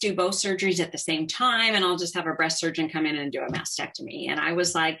can just do both surgeries at the same time, and I'll just have a breast surgeon come in and do a mastectomy. And I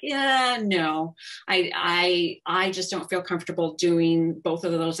was like, yeah, no, I just don't feel comfortable doing both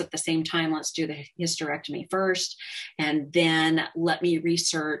of those at the same time. Let's do the hysterectomy first, and then let me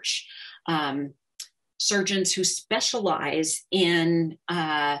research surgeons who specialize in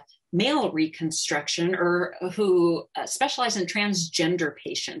male reconstruction or who specialize in transgender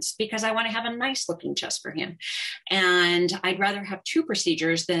patients, because I want to have a nice looking chest for him. And I'd rather have two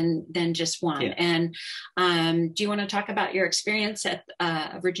procedures than just one. Yeah. And do you want to talk about your experience at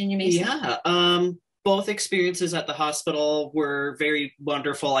Virginia Mason? Yeah. Both experiences at the hospital were very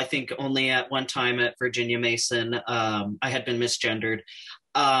wonderful. I think only at one time at Virginia Mason, I had been misgendered,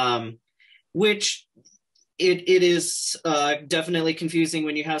 which it is definitely confusing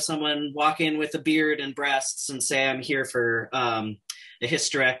when you have someone walk in with a beard and breasts and say, I'm here for a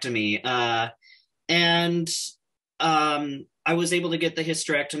hysterectomy. And I was able to get the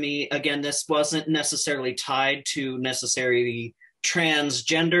hysterectomy. Again, this wasn't necessarily tied to necessarily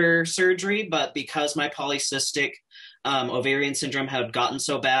transgender surgery, but because my polycystic ovarian syndrome had gotten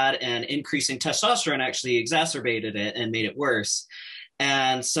so bad and increasing testosterone actually exacerbated it and made it worse.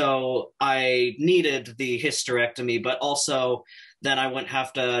 And so I needed the hysterectomy, but also then I wouldn't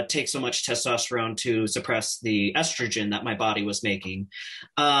have to take so much testosterone to suppress the estrogen that my body was making.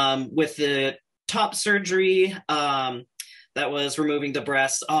 With the top surgery, that was removing the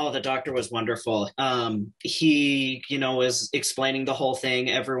breasts. Oh, the doctor was wonderful. He, was explaining the whole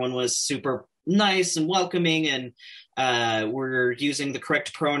thing. Everyone was super nice and welcoming, and we're using the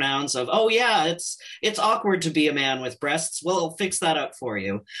correct pronouns of, oh yeah, it's awkward to be a man with breasts. Well, I'll fix that up for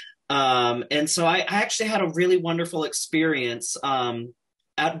you. And so I actually had a really wonderful experience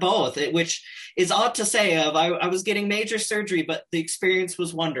at both, which is odd to say. I was getting major surgery, but the experience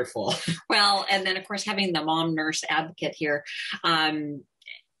was wonderful. Well, and then of course having the mom nurse advocate here.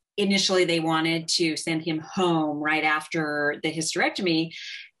 Initially, they wanted to send him home right after the hysterectomy,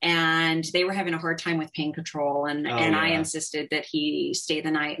 and they were having a hard time with pain control. And I insisted that he stay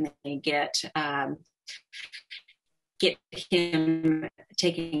the night and they get him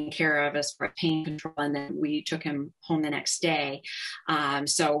taken care of as far as pain control. And then we took him home the next day.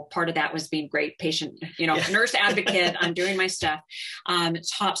 So part of that was being great patient, nurse advocate. I'm doing my stuff.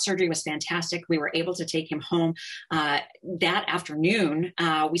 Top surgery was fantastic. We were able to take him home that afternoon.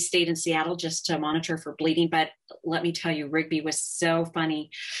 We stayed in Seattle just to monitor for bleeding. But let me tell you, Rigby was so funny.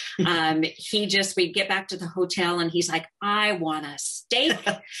 We get back to the hotel and he's like, I want a steak.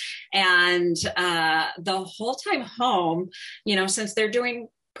 And the whole time home, since they're doing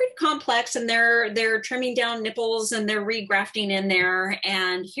pretty complex and they're trimming down nipples and they're regrafting in there.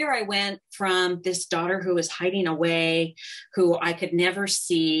 And here I went from this daughter who was hiding away, who I could never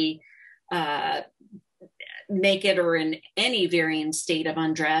see naked or in any varying state of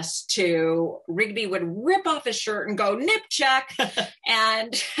undress, to Rigby would rip off his shirt and go nip check.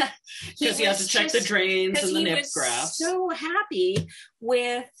 And because he has to check the drains and the nip grafts. So happy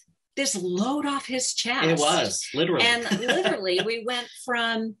with this load off his chest. It was literally. And literally we went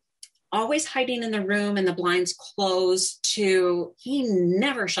from always hiding in the room and the blinds closed to he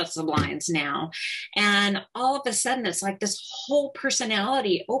never shuts the blinds now. And all of a sudden it's like this whole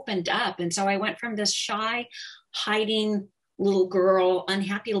personality opened up. And so I went from this shy, hiding little girl,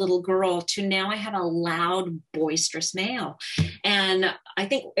 unhappy little girl, to now I had a loud, boisterous male. And I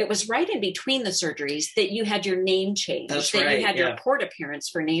think it was right in between the surgeries that you had your name change. That's that right, you had your court appearance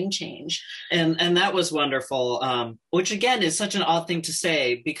for name change. And that was wonderful, which again is such an odd thing to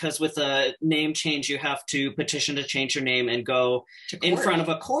say, because with a name change, you have to petition to change your name and go in front of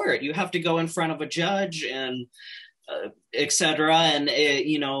a court. You have to go in front of a judge, and etc. And,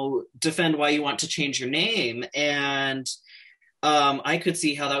 defend why you want to change your name. And I could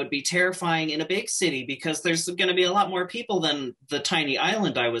see how that would be terrifying in a big city, because there's going to be a lot more people than the tiny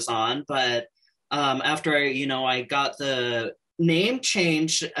island I was on. But after I got the name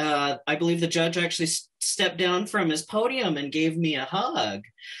change, I believe the judge actually stepped down from his podium and gave me a hug.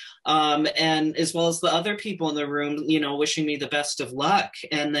 And as well as the other people in the room, wishing me the best of luck.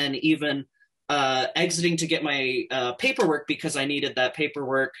 And then even exiting to get my paperwork, because I needed that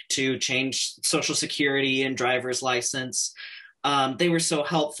paperwork to change Social Security and driver's license. They were so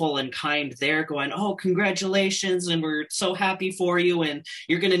helpful and kind there, going, "Oh, congratulations, and we're so happy for you, and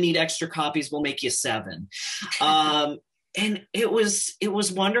you're going to need extra copies. We'll make you 7." And it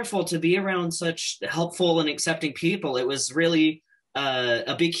was wonderful to be around such helpful and accepting people. It was really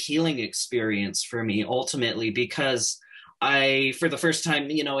a big healing experience for me, ultimately, because I, for the first time,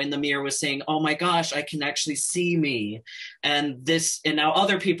 in the mirror, was saying, "Oh my gosh, I can actually see me." And now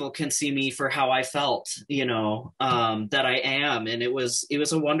other people can see me for how I felt, that I am. And it was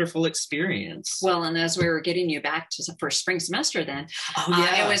a wonderful experience. Well, and as we were getting you back to the first spring semester, then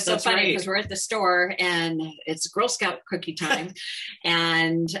it was so funny, because we're at the store and it's Girl Scout cookie time.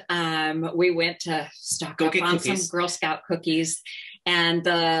 And we went to stock up on some Girl Scout cookies. And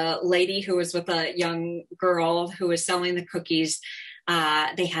the lady who was with a young girl who was selling the cookies,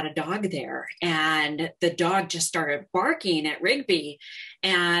 they had a dog there, and the dog just started barking at Rigby.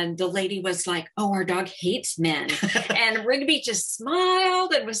 And the lady was like, "Oh, our dog hates men." And Rigby just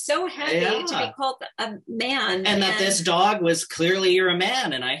smiled and was so happy to be called a man. And that this dog was clearly, "You're a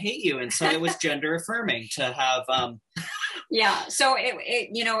man and I hate you." And so it was gender affirming to have... Yeah. So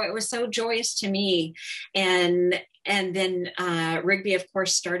it was so joyous to me. And then Rigby, of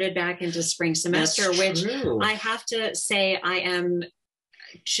course, started back into spring semester, which I have to say, I am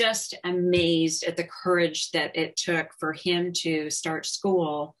just amazed at the courage that it took for him to start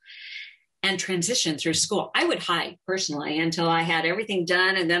school and transition through school. I would hide personally until I had everything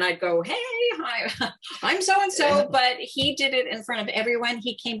done, and then I'd go, "Hey, hi, I'm so-and-so." But he did it in front of everyone.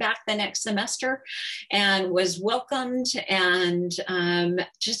 He came back the next semester and was welcomed, and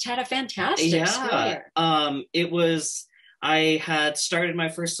just had a fantastic school year. I had started my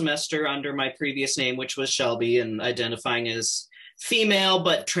first semester under my previous name, which was Shelby, and identifying as female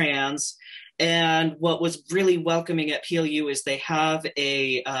but trans. And what was really welcoming at PLU is they have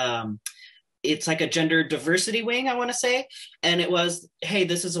it's like a gender diversity wing, I want to say. And it was, "Hey,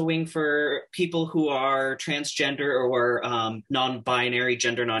 this is a wing for people who are transgender or non-binary,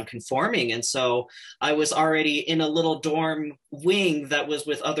 gender non-conforming." And so I was already in a little dorm wing that was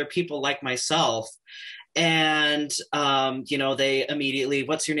with other people like myself. And, they immediately,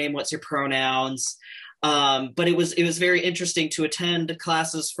 "What's your name? What's your pronouns?" But it was very interesting to attend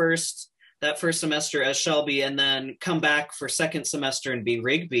classes that first semester as Shelby, and then come back for second semester and be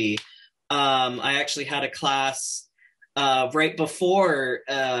Rigby. I actually had a class right before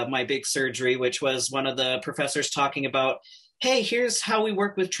my big surgery, which was one of the professors talking about, "Hey, here's how we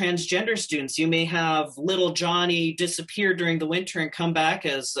work with transgender students. You may have little Johnny disappear during the winter and come back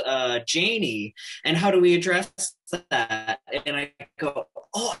as Janie. And how do we address that?" And I go,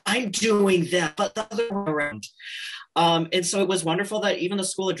 "Oh, I'm doing that, but the other way around." And so it was wonderful that even the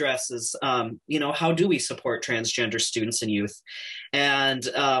school addresses, how do we support transgender students and youth? And,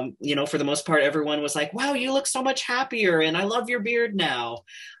 for the most part, everyone was like, "Wow, you look so much happier, and I love your beard now."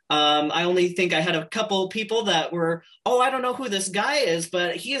 I only think I had a couple people that were, "Oh, I don't know who this guy is,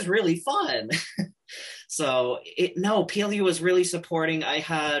 but he is really fun." So PLU was really supporting. I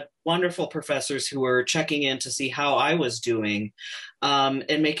had wonderful professors who were checking in to see how I was doing,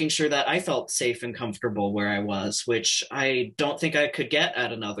 and making sure that I felt safe and comfortable where I was, which I don't think I could get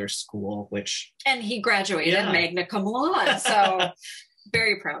at another school. And he graduated magna cum laude, so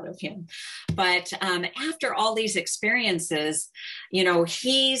very proud of him. But after all these experiences,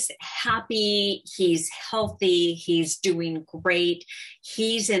 he's happy, he's healthy, he's doing great,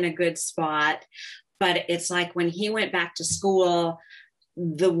 he's in a good spot. But it's like when he went back to school,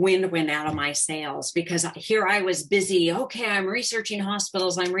 the wind went out of my sails, because here I was busy. Okay, I'm researching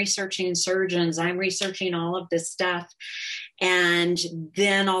hospitals, I'm researching surgeons, I'm researching all of this stuff. And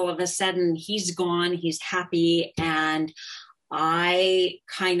then all of a sudden he's gone, he's happy. And I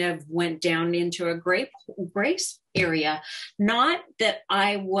kind of went down into a grace area. Not that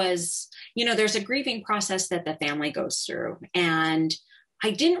I was, there's a grieving process that the family goes through. And I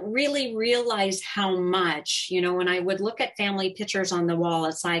didn't really realize how much, when I would look at family pictures on the wall,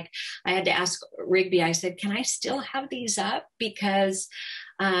 it's like I had to ask Rigby, I said, "Can I still have these up?" Because,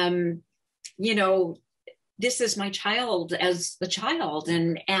 this is my child as the child.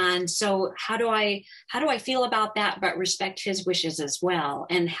 And so how do I feel about that, but respect his wishes as well?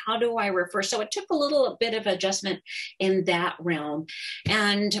 And how do I refer? So it took a little bit of adjustment in that realm.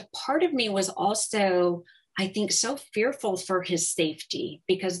 And part of me was also, I think, so fearful for his safety,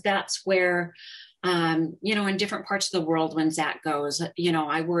 because that's where, in different parts of the world, when Zach goes,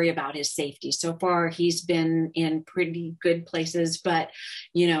 I worry about his safety. So far, he's been in pretty good places, but,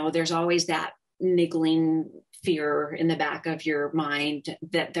 there's always that niggling fear in the back of your mind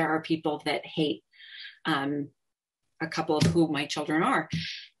that there are people that hate a couple of who my children are.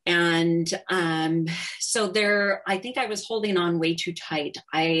 And so there, I think I was holding on way too tight.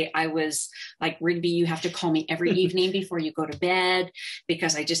 I was like, Rigby, you have to call me every evening before you go to bed,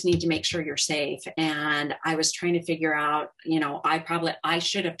 because I just need to make sure you're safe. And I was trying to figure out, I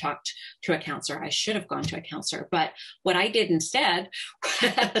should have talked to a counselor. I should have gone to a counselor. But what I did instead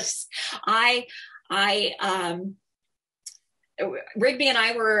was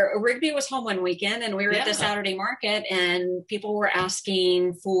Rigby was home one weekend, and we were at the Saturday market, and people were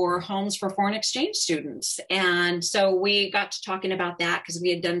asking for homes for foreign exchange students. And so we got to talking about that, because we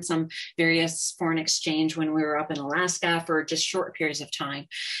had done some various foreign exchange when we were up in Alaska for just short periods of time.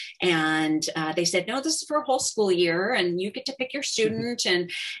 And they said, no, this is for a whole school year, and you get to pick your student.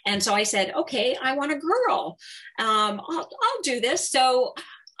 And so I said, okay, I want a girl. I'll do this. So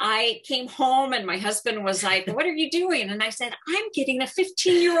I came home, and my husband was like, what are you doing? And I said, I'm getting a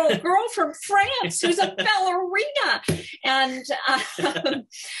 15-year-old girl from France who's a ballerina. And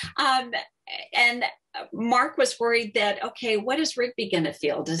Mark was worried that, okay, what is Rigby going to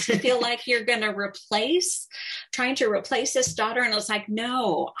feel? Does he feel like you're going to trying to replace his daughter? And I was like,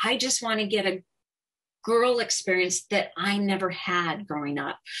 no, I just want to get a girl experience that I never had growing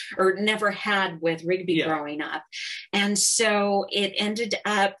up, or never had with Rigby growing up. And so it ended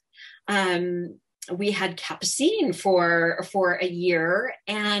up, we had Capucine for a year,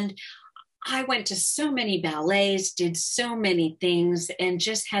 and I went to so many ballets, did so many things, and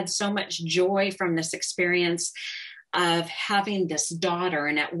just had so much joy from this experience of having this daughter.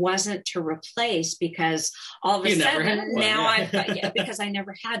 And it wasn't to replace, because all of a sudden now I've got, because I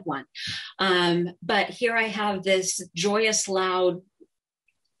never had one. But here I have this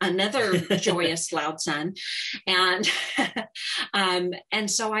another joyous, loud son. And,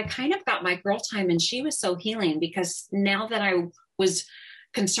 and so I kind of got my girl time, and she was so healing, because now that I was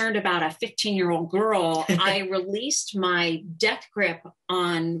concerned about a 15-year-old girl, I released my death grip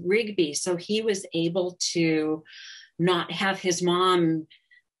on Rigby. So he was able to not have his mom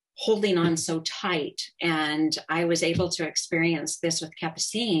holding on so tight. And I was able to experience this with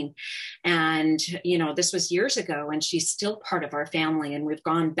Capucine. And, this was years ago, and she's still part of our family. And we've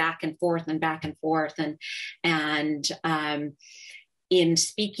gone back and forth and back and forth. And in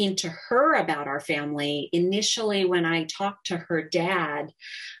speaking to her about our family, initially when I talked to her dad,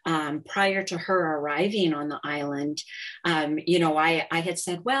 prior to her arriving on the island, I had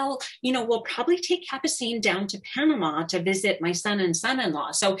said, well, we'll probably take Capucine down to Panama to visit my son and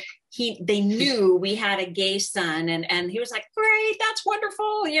son-in-law. So they knew we had a gay son, and he was like, great, that's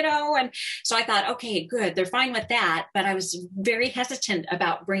wonderful, and so I thought, okay, good, they're fine with that. But I was very hesitant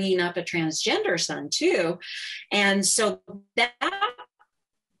about bringing up a transgender son too. And so that,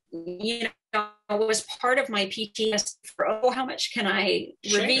 was part of my PTSD for, how much can I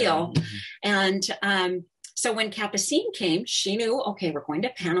reveal? Sure. And so when Capucine came, she knew, okay, we're going to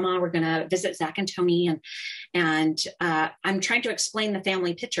Panama. We're going to visit Zach and Tony. And I'm trying to explain the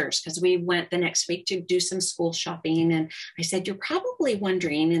family pictures, because we went the next week to do some school shopping. And I said, you're probably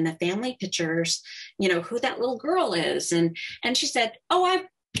wondering in the family pictures, who that little girl is. And she said, oh, I've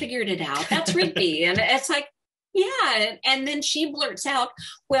figured it out. That's Rigby. And it's like, yeah. And then she blurts out,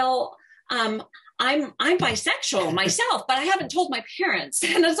 well, I'm bisexual myself, but I haven't told my parents.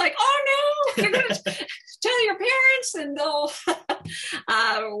 And it's like, oh no, you're going to tell your parents, and they'll,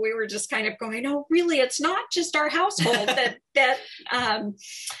 we were just kind of going, oh, really? It's not just our household that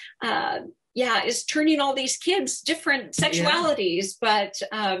is turning all these kids different sexualities. But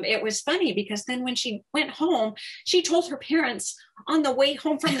it was funny, because then when she went home, she told her parents on the way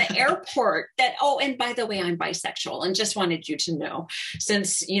home from the airport that, oh, and by the way, I'm bisexual, and just wanted you to know,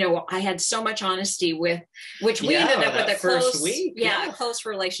 since, I had so much honesty with, which we ended up with a close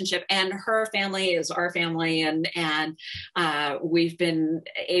relationship, and her family is our family. And we've been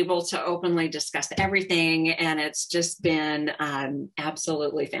able to openly discuss everything. And it's just been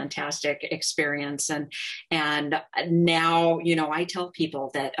absolutely fantastic experience. And now, you know, I tell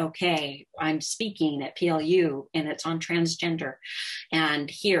people that, okay, I'm speaking at PLU and it's on transgender. And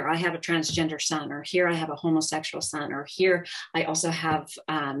here I have a transgender son, or here I have a homosexual son, or here I also have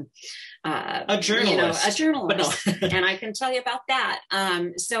a journalist, and I can tell you about that.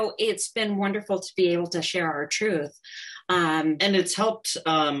 So it's been wonderful to be able to share our truth. And it's helped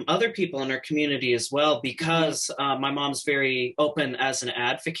other people in our community as well, because my mom's very open as an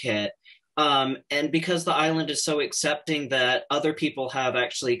advocate. And because the island is so accepting, that other people have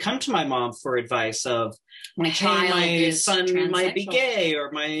actually come to my mom for advice of, my son might be gay,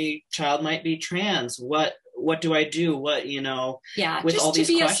 or my child might be trans. What do I do? What, you know, with just all these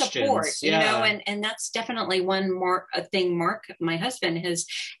to be questions. A support, you know, and that's definitely a thing Mark, my husband, has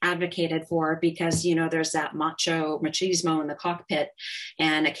advocated for, because, you know, there's that machismo in the cockpit,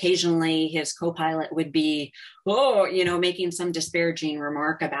 and occasionally his co-pilot would be, you know, making some disparaging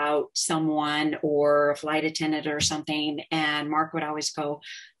remark about someone or a flight attendant or something. And Mark would always go,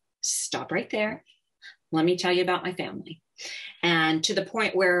 stop right there. Let me tell you about my family. And to the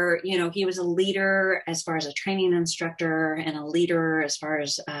point where, you know, he was a leader as far as a training instructor, and a leader as far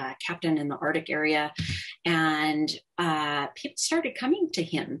as captain in the Arctic area. And people started coming to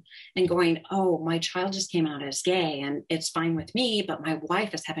him and going, oh, my child just came out as gay and it's fine with me, but my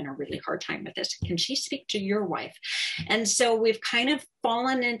wife is having a really hard time with this. Can she speak to your wife? And so we've kind of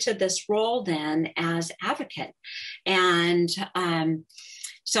fallen into this role then as advocate. And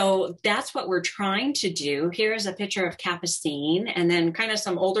so that's what we're trying to do. Here's a picture of Capucine, and then kind of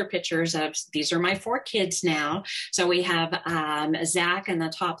some older pictures of, these are my 4 kids now. So we have Zach in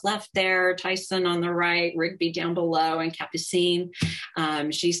the top left there, Tyson on the right, Rigby down below, and Capucine.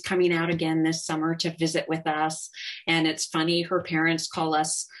 She's coming out again this summer to visit with us. And it's funny, her parents call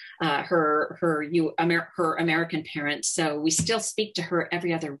us her American parents. So we still speak to her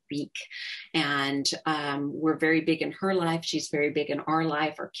every other week. And we're very big in her life. She's very big in our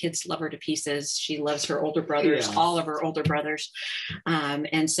life. Our kids love her to pieces. She loves her older brothers, all of her older brothers.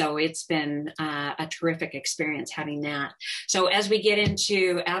 And so it's been a terrific experience having that. So as we get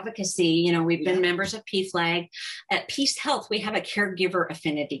into advocacy, you know, we've been members of PFLAG. At Peace Health, we have a caregiver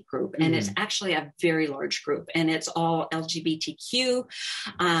affinity group, and it's actually a very large group, and it's all LGBTQ,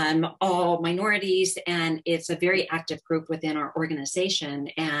 all minorities, and it's a very active group within our organization.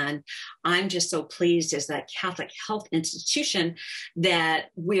 And I'm just so pleased as a Catholic health institution that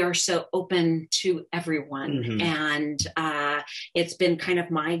we are so open to everyone. And it's been kind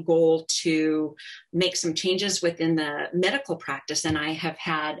of my goal to make some changes within the medical practice, and I have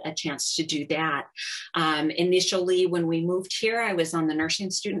had a chance to do that. Initially, when we moved here, I was on the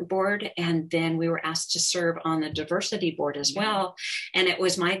nursing student board, and then we were asked to serve on the diversity board as well. And it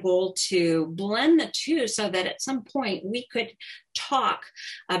was my goal to blend the two so that at some point we could talk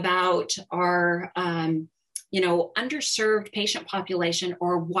about our underserved patient population,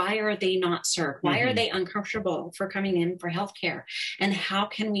 or why are they not served? Why are they uncomfortable for coming in for healthcare? And how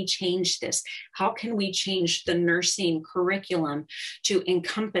can we change this? How can we change the nursing curriculum to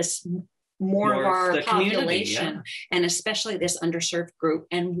encompass more of our population, and especially this underserved group,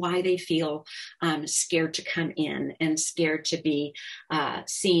 and why they feel scared to come in and scared to be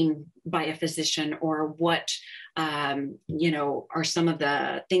seen by a physician, or what are some of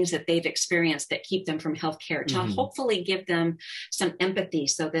the things that they've experienced that keep them from healthcare, to hopefully give them some empathy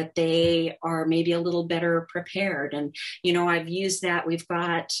so that they are maybe a little better prepared. And, you know, I've used that. We've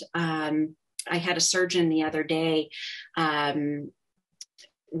got, I had a surgeon the other day.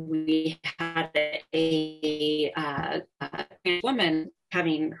 We had a woman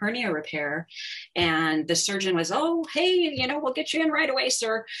having hernia repair, and the surgeon was, oh, hey, we'll get you in right away,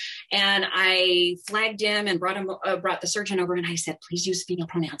 sir. And I flagged him and brought the surgeon over, and I said, please use female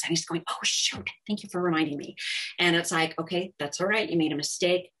pronouns. And he's going, oh, shoot, thank you for reminding me. And it's like, okay, that's all right. You made a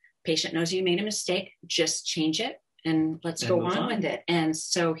mistake. Patient knows you made a mistake. Just change it, and let's go on with it. And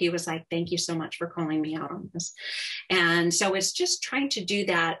so he was like, thank you so much for calling me out on this. And so it's just trying to do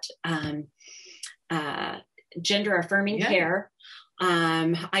that gender affirming care.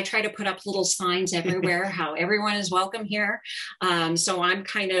 I try to put up little signs everywhere, how everyone is welcome here. So I'm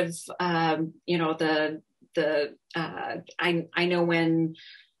kind of, I know when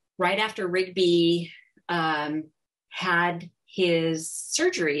right after Rigby had his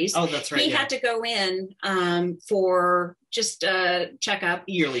surgeries, he had to go in for just a checkup,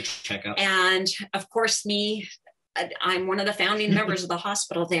 yearly checkup. And of course, I'm one of the founding members of the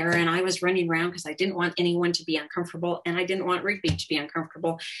hospital there, and I was running around because I didn't want anyone to be uncomfortable, and I didn't want Rigby to be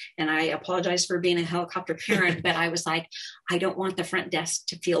uncomfortable. And I apologize for being a helicopter parent, but I was like, I don't want the front desk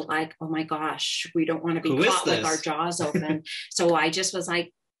to feel like, oh my gosh, we don't want to be caught with our jaws open. So I just was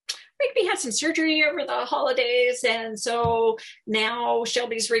like, Rigby had some surgery over the holidays, and so now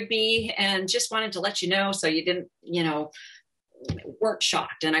Shelby's Rigby, and just wanted to let you know so you didn't, weren't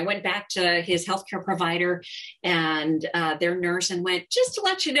shocked. And I went back to his healthcare provider and their nurse and went, just to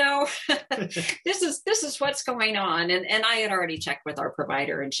let you know, this is what's going on. And I had already checked with our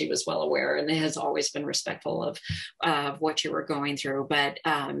provider, and she was well aware and has always been respectful of what you were going through. But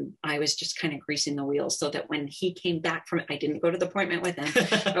I was just kind of greasing the wheels so that when he came back from, I didn't go to the appointment with him,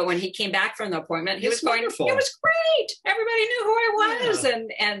 but when he came back from the appointment, he was going, it was great. Everybody knew who I was. Yeah.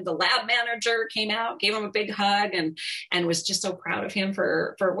 And the lab manager came out, gave him a big hug, and was just so proud of him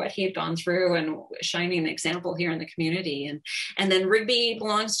for what he had gone through and shining an example here in the community. And then Rigby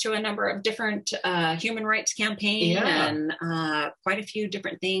belongs to a number of different human rights campaigns and quite a few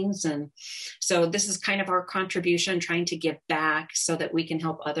different things. And so this is kind of our contribution, trying to give back so that we can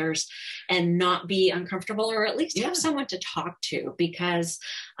help others and not be uncomfortable, or at least have someone to talk to, because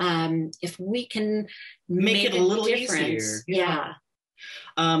if we can make it a little easier. Yeah.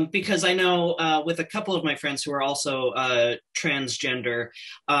 Because I know with a couple of my friends who are also transgender,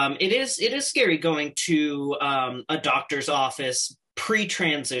 it is scary going to a doctor's office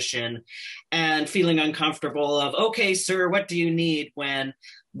pre-transition and feeling uncomfortable of, okay, sir, what do you need, when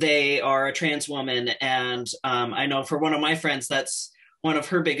they are a trans woman. And I know for one of my friends, that's one of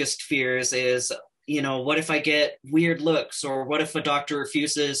her biggest fears is, what if I get weird looks, or what if a doctor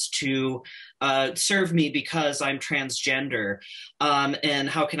refuses to serve me because I'm transgender? And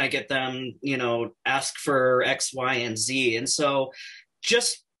how can I get them, ask for X, Y, and Z? And so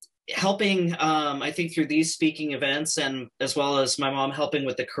just helping, I think through these speaking events, and as well as my mom helping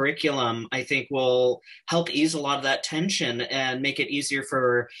with the curriculum, I think will help ease a lot of that tension and make it easier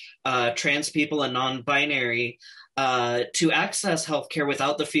for trans people and non-binary to access healthcare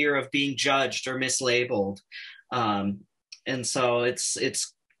without the fear of being judged or mislabeled. And so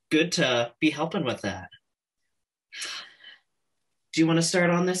it's good to be helping with that. Do you want to start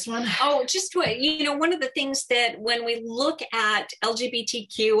on this one? Oh, just what, one of the things that when we look at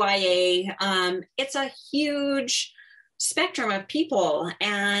LGBTQIA, it's a huge spectrum of people.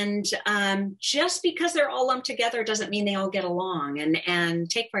 And just because they're all lumped together doesn't mean they all get along. And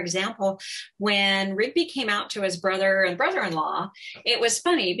take, for example, when Rigby came out to his brother and brother-in-law, it was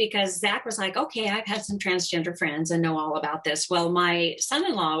funny because Zach was like, okay, I've had some transgender friends and know all about this. Well, my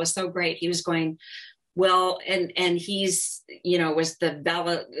son-in-law was so great. He was going, well, and he's, was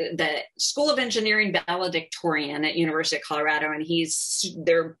the School of Engineering valedictorian at University of Colorado, and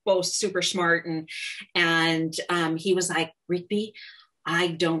they're both super smart, and he was like, Rigby, I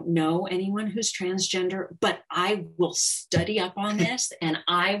don't know anyone who's transgender, but I will study up on this, and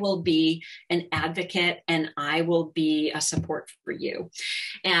I will be an advocate, and I will be a support for you.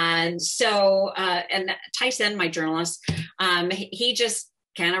 And so, and Tyson, my journalist, he just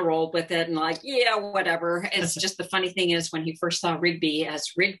kind of rolled with it and like, yeah, whatever. It's just the funny thing is when he first saw Rigby as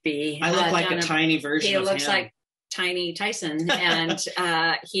Rigby, I look like a tiny version of him. He looks like tiny Tyson, and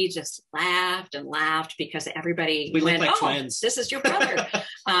he just laughed and laughed because everybody went, like twins. This is your brother.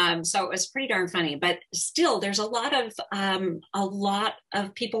 So it was pretty darn funny, but still there's a lot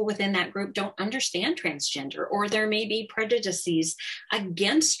of people within that group don't understand transgender, or there may be prejudices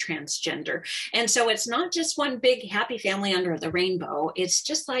against transgender. And so it's not just one big happy family under the rainbow. It's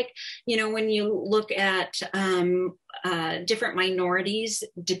just like, when you look at different minorities,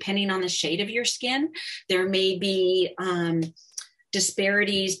 depending on the shade of your skin, there may be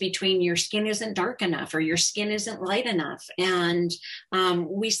disparities between your skin isn't dark enough or your skin isn't light enough. And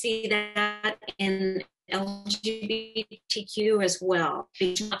we see that in LGBTQ as well.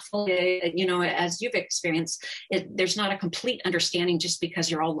 It's not fully, as you've experienced, there's not a complete understanding just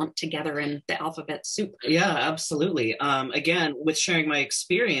because you're all lumped together in the alphabet soup. Yeah, absolutely. Again, with sharing my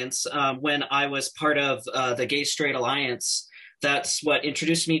experience, when I was part of the Gay Straight Alliance, that's what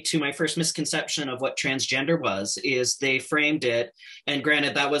introduced me to my first misconception of what transgender was, is they framed it, and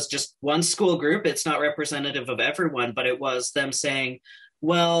granted, that was just one school group. It's not representative of everyone, but it was them saying,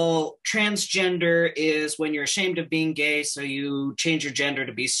 well, transgender is when you're ashamed of being gay, so you change your gender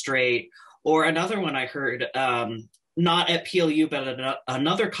to be straight. Or another one I heard, not at PLU, but at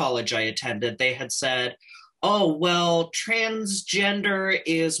another college I attended, they had said, oh, well, transgender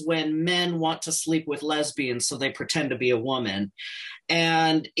is when men want to sleep with lesbians, so they pretend to be a woman.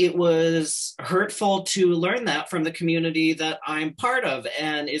 And it was hurtful to learn that from the community that I'm part of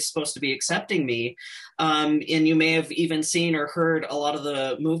and is supposed to be accepting me. And you may have even seen or heard a lot of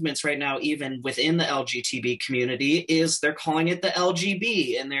the movements right now, even within the LGBT community, is they're calling it the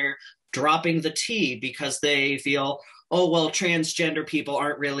LGB, and they're dropping the T because they feel, oh, well, transgender people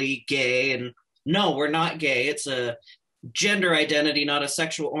aren't really gay. And no, we're not gay. It's a gender identity, not a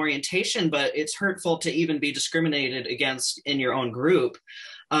sexual orientation, but it's hurtful to even be discriminated against in your own group.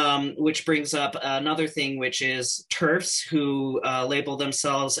 Which brings up another thing, which is TERFs, who label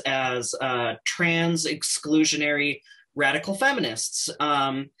themselves as trans exclusionary radical feminists.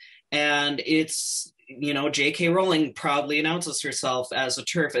 And it's, J.K. Rowling proudly announces herself as a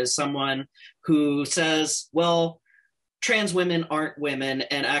TERF, as someone who says, well, trans women aren't women,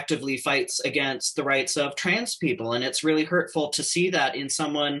 and actively fights against the rights of trans people. And it's really hurtful to see that in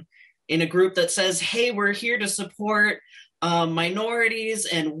someone in a group that says, hey, we're here to support minorities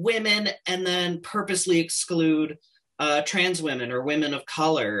and women, and then purposely exclude trans women or women of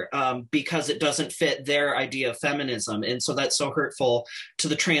color because it doesn't fit their idea of feminism. And so that's so hurtful to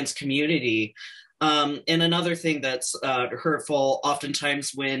the trans community. And another thing that's hurtful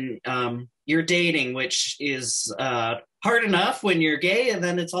oftentimes when you're dating, which is hard enough when you're gay, and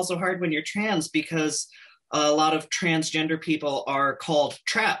then it's also hard when you're trans, because a lot of transgender people are called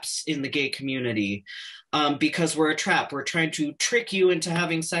traps in the gay community because we're a trap. We're trying to trick you into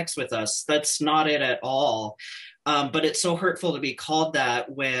having sex with us. That's not it at all. But it's so hurtful to be called that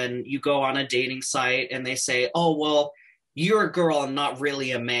when you go on a dating site and they say, oh, well, you're a girl and not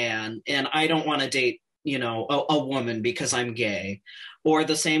really a man, and I don't want to date, a woman because I'm gay. Or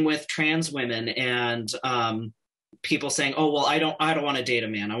the same with trans women and people saying, oh, well, I don't want to date a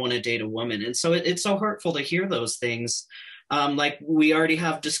man, I want to date a woman. And so it's so hurtful to hear those things. Like, we already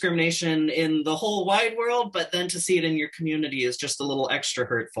have discrimination in the whole wide world, but then to see it in your community is just a little extra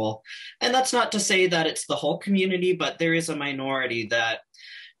hurtful. And that's not to say that it's the whole community, but there is a minority that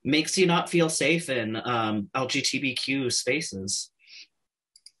makes you not feel safe in LGBTQ spaces.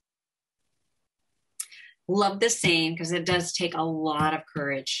 Love the same, because it does take a lot of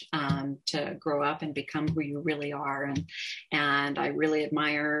courage to grow up and become who you really are. And I really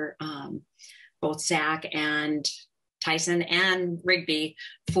admire both Zach and Tyson and Rigby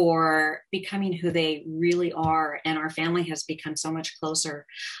for becoming who they really are. And our family has become so much closer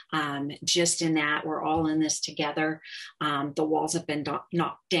just in that we're all in this together. The walls have been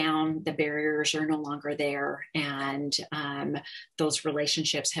knocked down. The barriers are no longer there. And those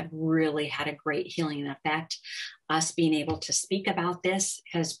relationships have really had a great healing effect. Us being able to speak about this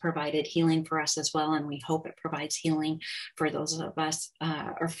has provided healing for us as well. And we hope it provides healing for those of us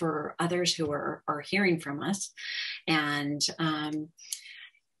or for others who are hearing from us. And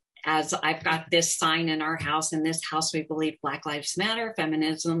as I've got this sign in our house, in this house, we believe Black Lives Matter.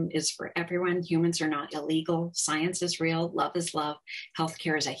 Feminism is for everyone. Humans are not illegal. Science is real. Love is love.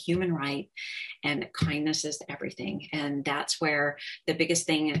 Healthcare is a human right. And kindness is everything. And that's where the biggest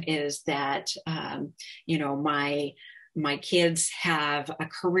thing is that, my kids have a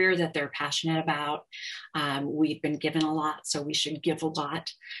career that they're passionate about. We've been given a lot, so we should give a lot.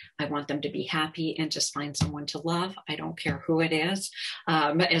 I want them to be happy and just find someone to love. I don't care who it is,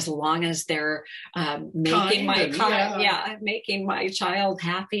 as long as they're making my child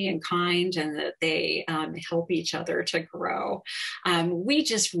happy and kind, and that they help each other to grow. We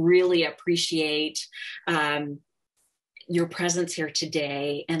just really appreciate your presence here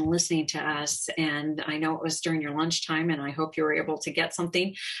today and listening to us. And I know it was during your lunchtime, and I hope you were able to get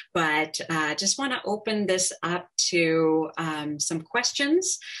something, but just want to open this up to some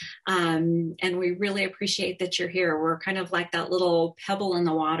questions. And we really appreciate that you're here. We're kind of like that little pebble in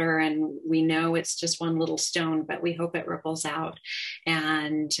the water, and we know it's just one little stone, but we hope it ripples out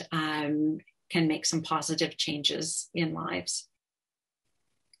and can make some positive changes in lives.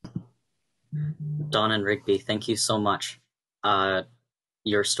 Dawn and Rigby, thank you so much.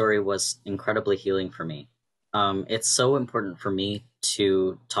 Your story was incredibly healing for me. It's so important for me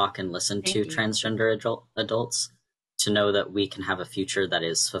to talk and listen to transgender adults to know that we can have a future that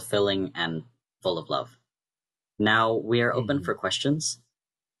is fulfilling and full of love. Now we are open for questions.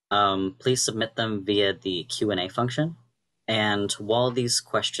 Please submit them via the Q&A function. And while these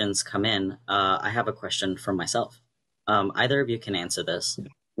questions come in, I have a question for myself. Either of you can answer this.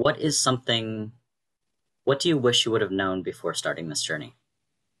 What do you wish you would have known before starting this journey?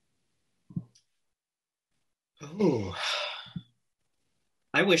 Oh,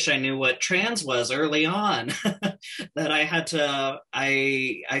 I wish I knew what trans was early on. That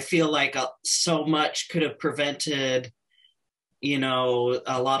I feel like so much could have prevented,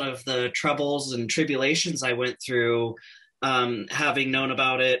 a lot of the troubles and tribulations I went through, having known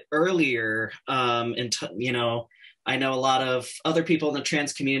about it earlier. I know a lot of other people in the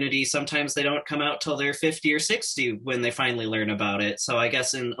trans community, sometimes they don't come out till they're 50 or 60 when they finally learn about it. So I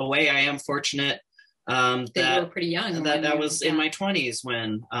guess in a way I am fortunate that you were pretty young. That I was in my 20s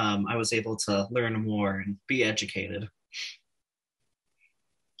when I was able to learn more and be educated.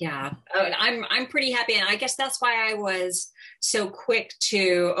 Yeah, I'm pretty happy. And I guess that's why I was so quick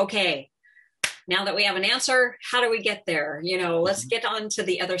to, okay, now that we have an answer, how do we get there? You know, let's get on to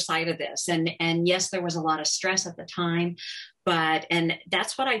the other side of this. And yes, there was a lot of stress at the time, and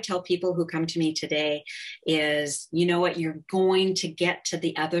that's what I tell people who come to me today is, you know what, you're going to get to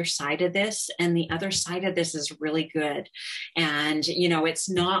the other side of this, and the other side of this is really good. And, you know, it's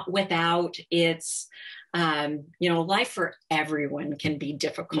not without its, you know, life for everyone can be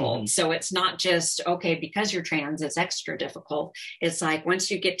difficult. Mm-hmm. So it's not just, okay, because you're trans, it's extra difficult. It's like, once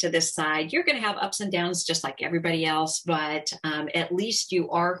you get to this side, you're going to have ups and downs just like everybody else, but at least you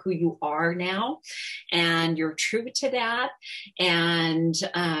are who you are now, and you're true to that. And,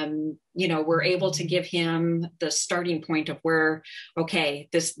 you know, we're able to give him the starting point of where, okay,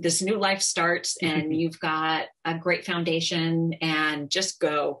 this new life starts, and you've got a great foundation, and just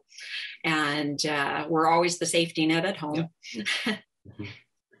go. And we're always the safety net at home. Yep.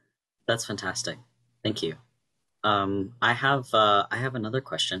 That's fantastic. Thank you. I have another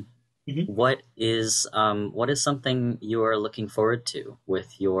question. Mm-hmm. What is something you are looking forward to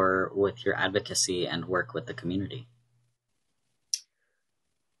with your advocacy and work with the community?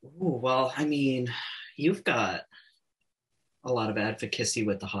 Ooh, well, I mean, you've got a lot of advocacy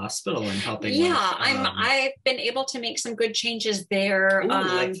with the hospital and helping. Yeah, I've been able to make some good changes there. Ooh,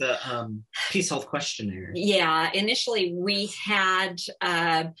 like the Peace Health Questionnaire. Yeah, initially we had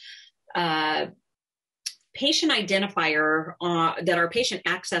patient identifier that our patient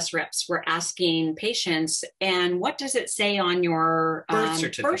access reps were asking patients, and what does it say on your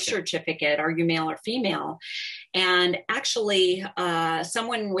birth certificate? Are you male or female? And actually,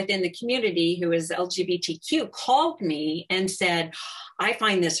 someone within the community who is LGBTQ called me and said, I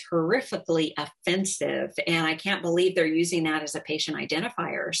find this horrifically offensive, and I can't believe they're using that as a patient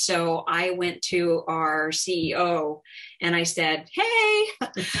identifier. So I went to our CEO and I said, hey,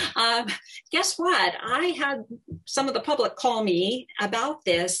 guess what? I had some of the public call me about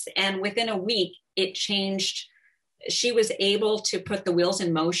this, and within a week, it changed. She was able to put the wheels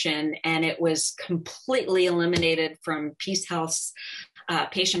in motion, and it was completely eliminated from Peace Health's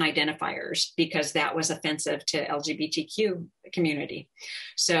patient identifiers because that was offensive to LGBTQ community.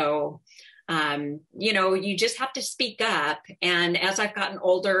 So, you know, you just have to speak up. And as I've gotten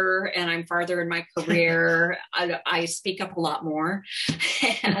older and I'm farther in my career, I speak up a lot more.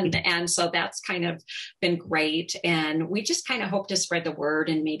 and so that's kind of been great. And we just kind of hope to spread the word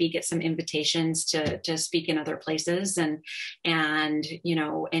and maybe get some invitations to speak in other places. And, you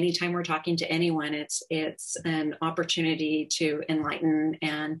know, anytime we're talking to anyone, it's an opportunity to enlighten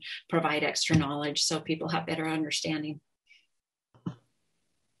and provide extra knowledge so people have better understanding.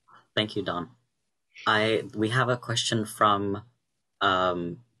 Thank you, Dawn. We have a question from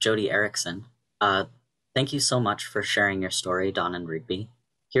Jody Erickson. Thank you so much for sharing your story, Dawn and Rigby.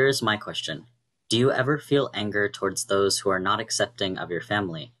 Here is my question. Do you ever feel anger towards those who are not accepting of your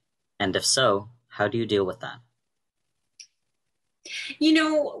family? And if so, how do you deal with that? You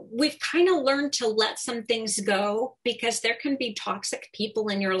know, we've kind of learned to let some things go because there can be toxic people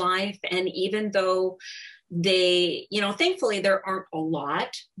in your life. And even though they, you know, thankfully there aren't a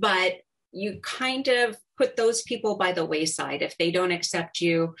lot, but you kind of put those people by the wayside. If they don't accept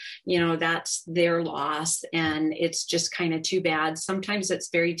you, you know, that's their loss. And it's just kind of too bad. Sometimes it's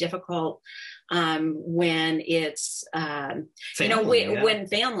very difficult when it's, family, you know, when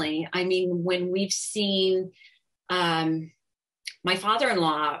family, I mean, when we've seen, my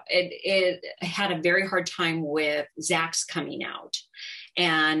father-in-law, it had a very hard time with Zach's coming out,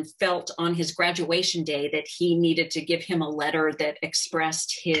 and felt on his graduation day that he needed to give him a letter that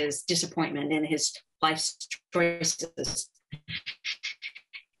expressed his disappointment in his life's choices.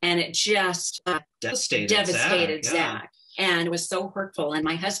 And it just devastated Zach. And it was so hurtful. And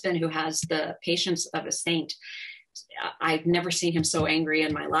my husband, who has the patience of a saint, I've never seen him so angry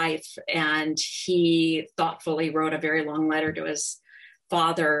in my life. And he thoughtfully wrote a very long letter to his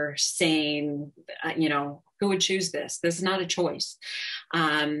father saying, you know, who would choose this? This is not a choice.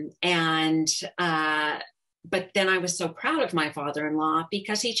 But then I was so proud of my father-in-law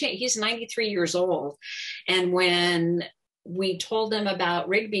because he's 93 years old. And when we told them about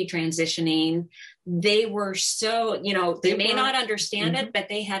Rigby transitioning, they were so, you know, they may not understand it, but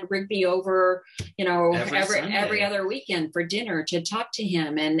they had Rigby over, you know, every other weekend for dinner to talk to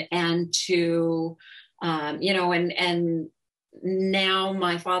him and to, you know, and now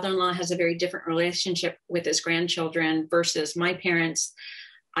my father-in-law has a very different relationship with his grandchildren versus my parents.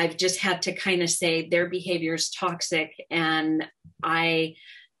 I've just had to kind of say their behavior is toxic, and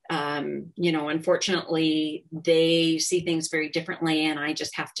you know, unfortunately, they see things very differently, and I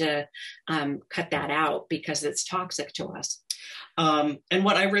just have to cut that out because it's toxic to us. And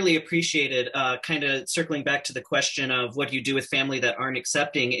what I really appreciated, kind of circling back to the question of what do you do with family that aren't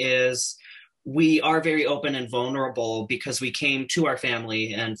accepting, is we are very open and vulnerable because we came to our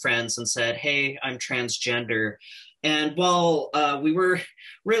family and friends and said, hey, I'm transgender. And while we were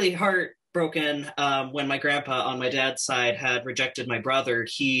really heartbroken when my grandpa on my dad's side had rejected my brother,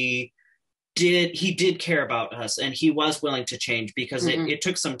 he did care about us, and he was willing to change because it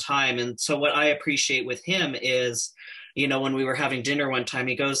took some time. And so what I appreciate with him is, when we were having dinner one time,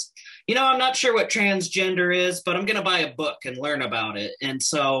 he goes, I'm not sure what transgender is, but I'm going to buy a book and learn about it. And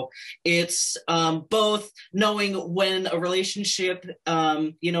so it's both knowing when a relationship,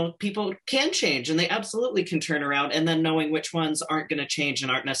 people can change and they absolutely can turn around, and then knowing which ones aren't going to change and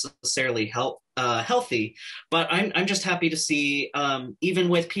aren't necessarily healthy. But I'm just happy to see, even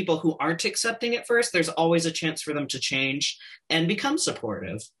with people who aren't accepting at first, there's always a chance for them to change and become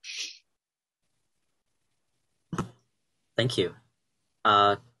supportive. Thank you.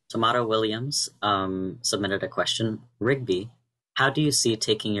 Tomato Williams submitted a question. Rigby, how do you see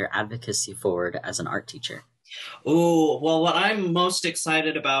taking your advocacy forward as an art teacher? Oh, well, what I'm most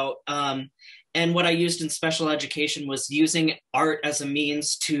excited about, and what I used in special education, was using art as a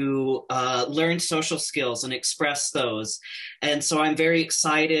means to learn social skills and express those. And so I'm very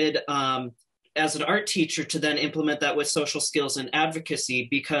excited as an art teacher to then implement that with social skills and advocacy,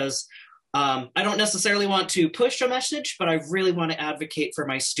 because I don't necessarily want to push a message, but I really want to advocate for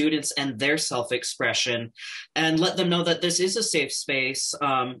my students and their self-expression and let them know that this is a safe space.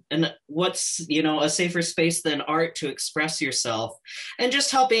 And what's, a safer space than art to express yourself, and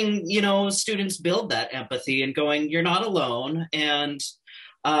just helping, students build that empathy and going, you're not alone. And,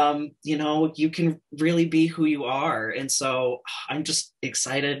 you can really be who you are. And so I'm just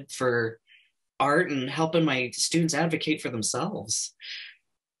excited for art and helping my students advocate for themselves.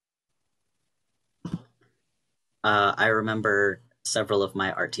 I remember several of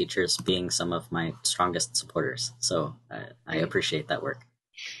my art teachers being some of my strongest supporters, so I appreciate that work.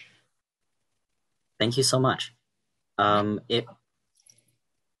 Thank you so much. Let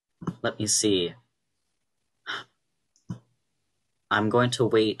me see. I'm going to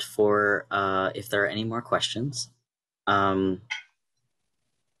wait for if there are any more questions. Don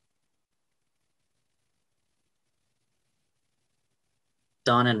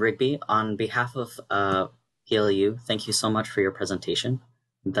and Rigby, on behalf of PLU, thank you so much for your presentation.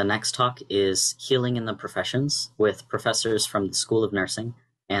 The next talk is Healing in the Professions with professors from the School of Nursing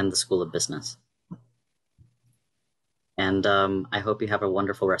and the School of Business. And I hope you have a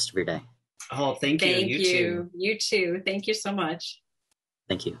wonderful rest of your day. Oh, thank you. Thank you. You too. Thank you so much.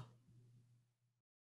 Thank you.